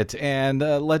climate and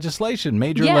legislation,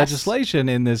 major legislation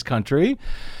in this country.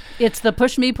 It's the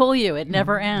push me, pull you. It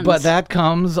never ends. But that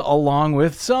comes along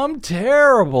with some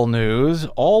terrible news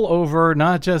all over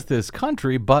not just this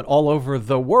country, but all over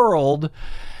the world.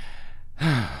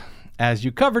 As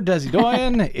you covered, Desi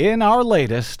Doyen, in our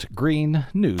latest Green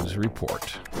News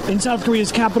Report. In South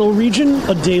Korea's capital region,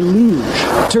 a deluge,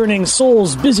 turning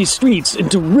Seoul's busy streets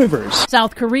into rivers.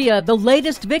 South Korea, the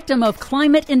latest victim of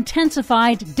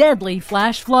climate-intensified deadly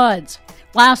flash floods.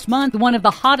 Last month, one of the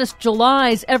hottest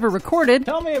Julys ever recorded.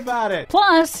 Tell me about it.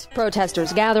 Plus,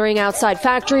 protesters gathering outside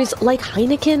factories like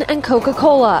Heineken and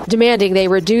Coca-Cola, demanding they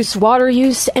reduce water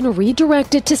use and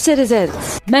redirect it to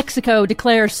citizens. Mexico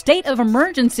declares state of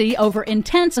emergency over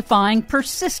intensifying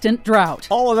persistent drought.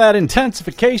 All of that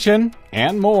intensification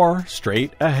and more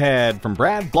straight ahead. From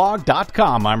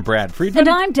BradBlog.com, I'm Brad Friedman. And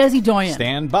I'm Desi Doyen.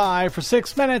 Stand by for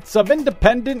 6 minutes of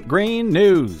independent green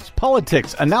news,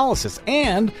 politics, analysis,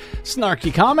 and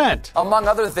snarky comment. Among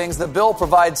other things, the bill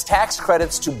provides tax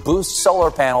credits to boost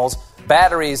solar panels,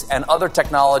 batteries, and other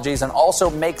technologies, and also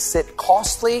makes it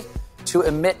costly to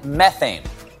emit methane.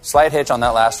 Slight hitch on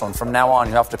that last one. From now on,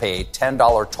 you have to pay a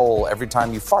 $10 toll every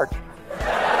time you fart.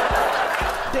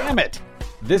 Damn it.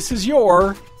 This is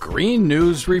your Green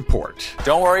News Report.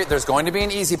 Don't worry, there's going to be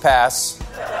an easy pass.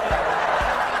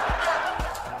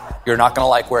 You're not going to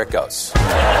like where it goes.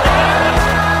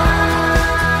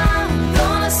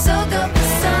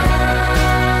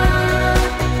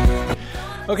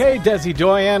 Okay, Desi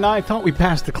Doyen, I thought we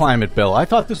passed the climate bill. I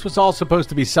thought this was all supposed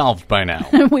to be solved by now.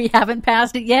 We haven't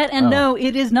passed it yet, and no,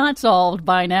 it is not solved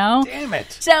by now. Damn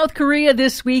it. South Korea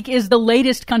this week is the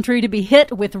latest country to be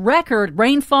hit with record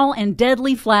rainfall and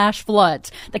deadly flash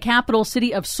floods. The capital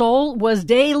city of Seoul was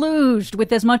deluged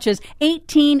with as much as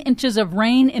 18 inches of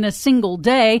rain in a single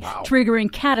day, triggering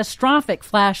catastrophic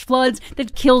flash floods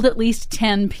that killed at least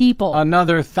 10 people.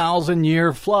 Another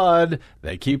 1,000-year flood.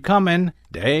 They keep coming.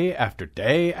 Day after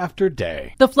day after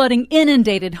day. The flooding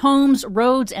inundated homes,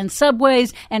 roads, and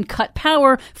subways and cut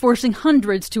power, forcing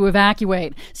hundreds to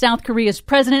evacuate. South Korea's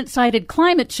president cited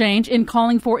climate change in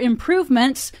calling for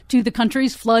improvements to the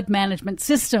country's flood management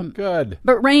system. Good.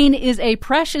 But rain is a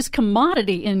precious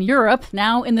commodity in Europe,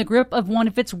 now in the grip of one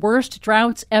of its worst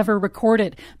droughts ever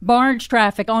recorded. Barge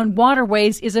traffic on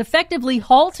waterways is effectively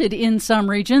halted in some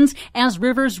regions as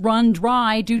rivers run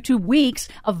dry due to weeks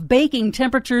of baking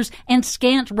temperatures and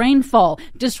scant rainfall,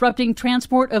 disrupting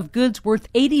transport of goods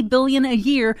worth $80 billion a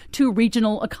year to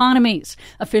regional economies.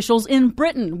 Officials in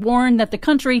Britain warn that the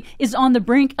country is on the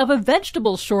brink of a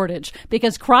vegetable shortage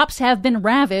because crops have been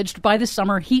ravaged by the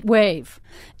summer heat wave.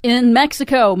 In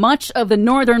Mexico, much of the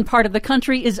northern part of the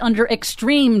country is under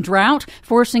extreme drought,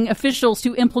 forcing officials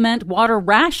to implement water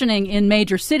rationing in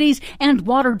major cities and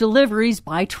water deliveries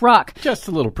by truck. Just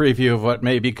a little preview of what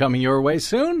may be coming your way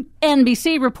soon.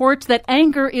 NBC reports that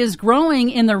anger is growing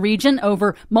in the region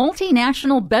over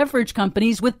multinational beverage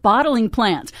companies with bottling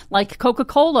plants like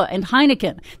Coca-Cola and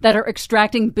Heineken that are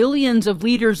extracting billions of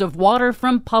liters of water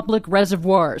from public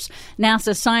reservoirs.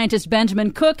 NASA scientist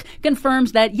Benjamin Cook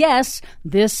confirms that, yes,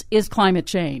 this is climate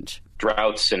change.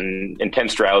 Droughts and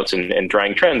intense droughts and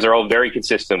drying trends are all very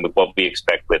consistent with what we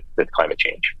expect with climate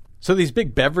change. So these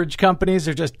big beverage companies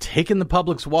are just taking the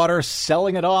public's water,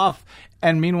 selling it off,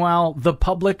 and meanwhile, the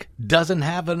public doesn't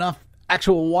have enough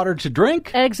actual water to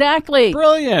drink? Exactly.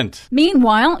 Brilliant.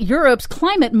 Meanwhile, Europe's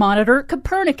climate monitor,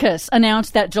 Copernicus,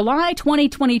 announced that July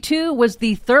 2022 was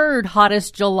the third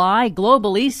hottest July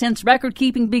globally since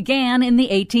record-keeping began in the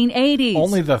 1880s.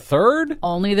 Only the third?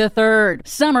 Only the third.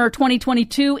 Summer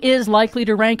 2022 is likely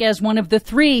to rank as one of the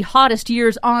 3 hottest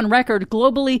years on record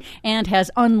globally and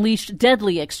has unleashed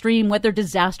deadly extreme weather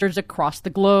disasters across the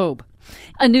globe.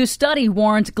 A new study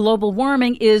warns global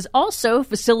warming is also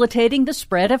facilitating the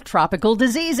spread of tropical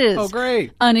diseases. Oh,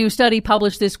 great. A new study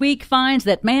published this week finds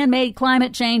that man-made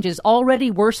climate change is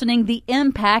already worsening the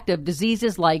impact of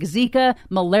diseases like Zika,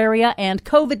 malaria, and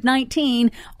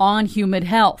COVID-19 on human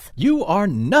health. You are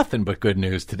nothing but good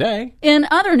news today. In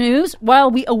other news,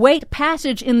 while we await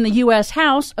passage in the U.S.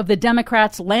 House of the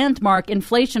Democrats' landmark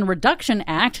Inflation Reduction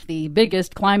Act, the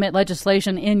biggest climate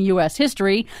legislation in U.S.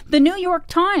 history, the New York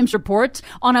Times reports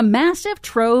on a massive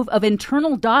trove of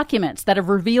internal documents that have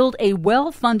revealed a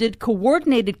well-funded,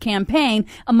 coordinated campaign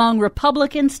among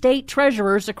Republican state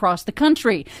treasurers across the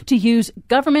country to use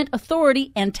government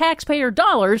authority and taxpayer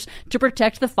dollars to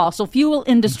protect the fossil fuel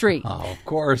industry. Oh, of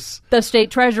course. The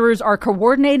state treasurers are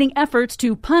coordinating efforts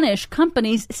to punish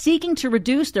companies seeking to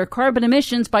reduce their carbon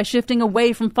emissions by shifting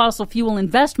away from fossil fuel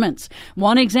investments.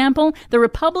 One example, the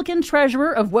Republican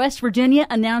treasurer of West Virginia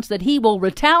announced that he will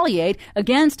retaliate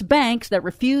against banks that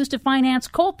refuse to finance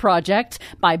coal projects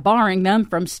by barring them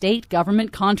from state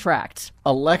government contracts.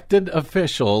 elected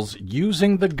officials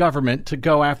using the government to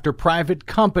go after private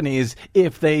companies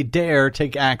if they dare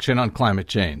take action on climate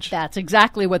change. That's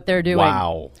exactly what they're doing.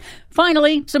 Wow.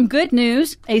 Finally, some good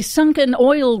news. A sunken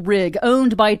oil rig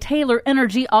owned by Taylor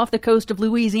Energy off the coast of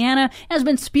Louisiana has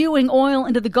been spewing oil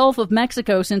into the Gulf of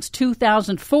Mexico since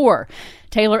 2004.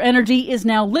 Taylor Energy is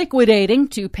now liquidating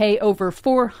to pay over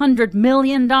 $400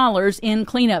 million in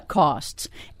cleanup costs.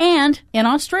 And in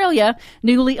Australia,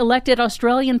 newly elected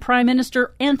Australian Prime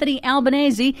Minister Anthony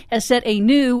Albanese has set a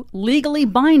new, legally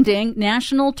binding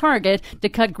national target to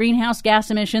cut greenhouse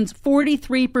gas emissions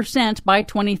 43% by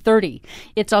 2030.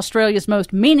 It's Australia's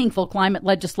most meaningful climate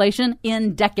legislation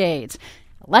in decades.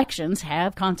 Elections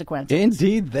have consequences.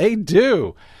 Indeed, they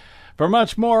do. For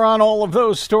much more on all of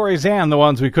those stories and the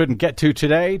ones we couldn't get to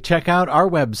today, check out our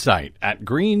website at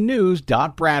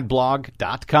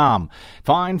greennews.bradblog.com.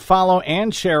 Find, follow,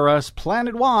 and share us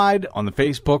planet-wide on the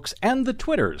Facebooks and the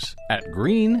Twitters at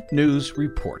Green News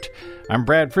Report. I'm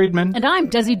Brad Friedman. And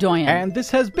I'm Desi Doyen. And this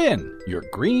has been your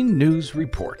Green News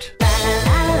Report.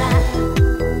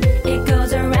 It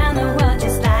goes around the world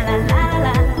just la la la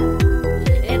la.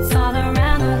 It's all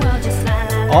around the world just la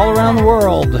la la. All around the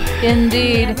world.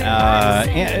 Indeed.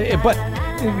 But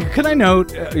can I note,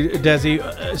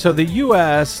 Desi, so the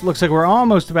U.S. looks like we're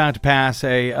almost about to pass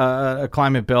a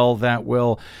climate bill that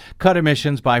will cut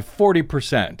emissions by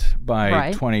 40%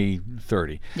 by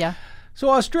 2030. Yeah. So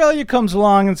Australia comes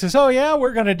along and says, oh, yeah,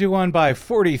 we're going to do one by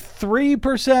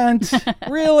 43%.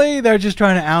 Really? They're just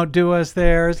trying to outdo us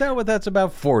there? Is that what that's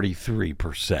about,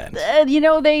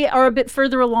 43%? They are a bit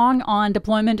further along on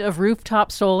deployment of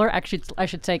rooftop solar. Actually, I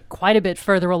should say quite a bit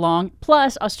further along.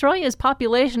 Plus, Australia's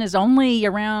population is only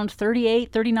around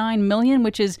 39 million,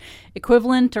 which is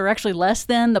equivalent or actually less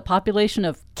than the population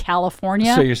of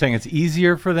California. So you're saying it's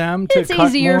easier for them to cut more?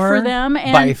 It's easier for them.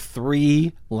 And by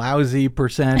 3 lousy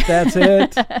percent. That's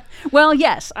it. Well,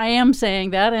 yes, I am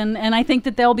saying that, and I think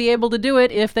that they'll be able to do it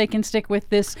if they can stick with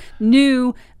this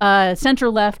new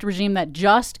center-left regime that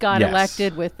just got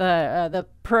elected with the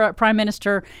Prime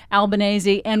Minister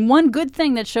Albanese. And one good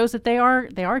thing that shows that they are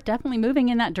definitely moving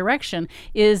in that direction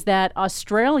is that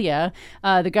Australia,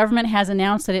 the government has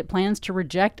announced that it plans to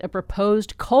reject a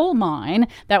proposed coal mine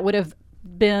that would have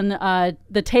been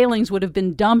the tailings would have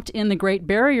been dumped in the Great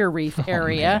Barrier Reef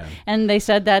area, and they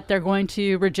said that they're going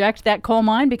to reject that coal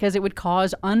mine because it would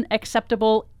cause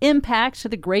unacceptable impacts to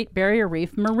the Great Barrier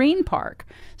Reef Marine Park.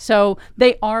 So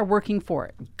they are working for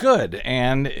it. Good.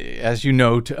 And as you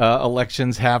note,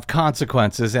 elections have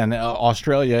consequences, and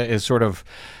Australia is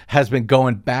has been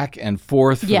going back and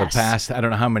forth for the past, I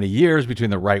don't know how many years, between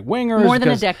the right-wingers. More than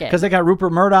a decade. Because they got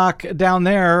Rupert Murdoch down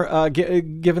there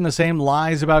giving the same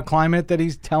lies about climate that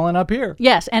he's telling up here.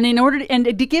 Yes, and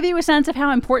to give you a sense of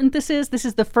how important this is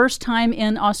the first time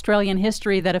in Australian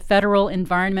history that a federal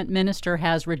environment minister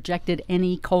has rejected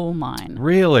any coal mine.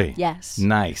 Really? Yes.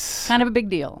 Nice. Kind of a big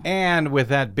deal. And with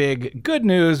that big good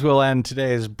news, we'll end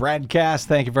today's BradCast.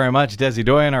 Thank you very much, Desi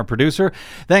Doyen, our producer.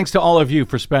 Thanks to all of you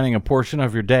for spending a portion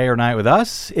of your day or night with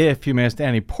us. If you missed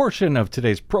any portion of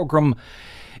today's program,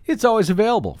 it's always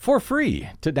available for free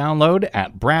to download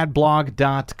at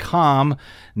bradblog.com.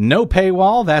 No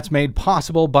paywall. That's made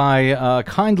possible by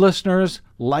kind listeners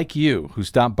like you who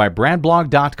stop by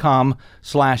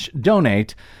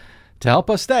bradblog.com/donate to help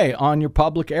us stay on your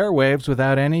public airwaves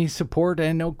without any support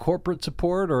and no corporate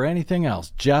support or anything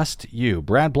else. Just you.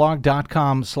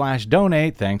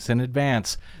 bradblog.com/donate. Thanks in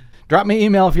advance. Drop me an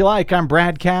email if you like. I'm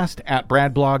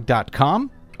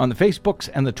bradcast@bradblog.com. On the Facebooks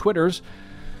and the Twitters,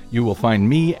 you will find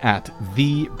me at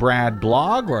The Brad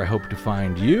Blog, where I hope to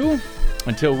find you.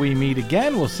 Until we meet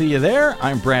again, we'll see you there.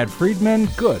 I'm Brad Friedman.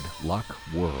 Good luck,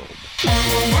 world.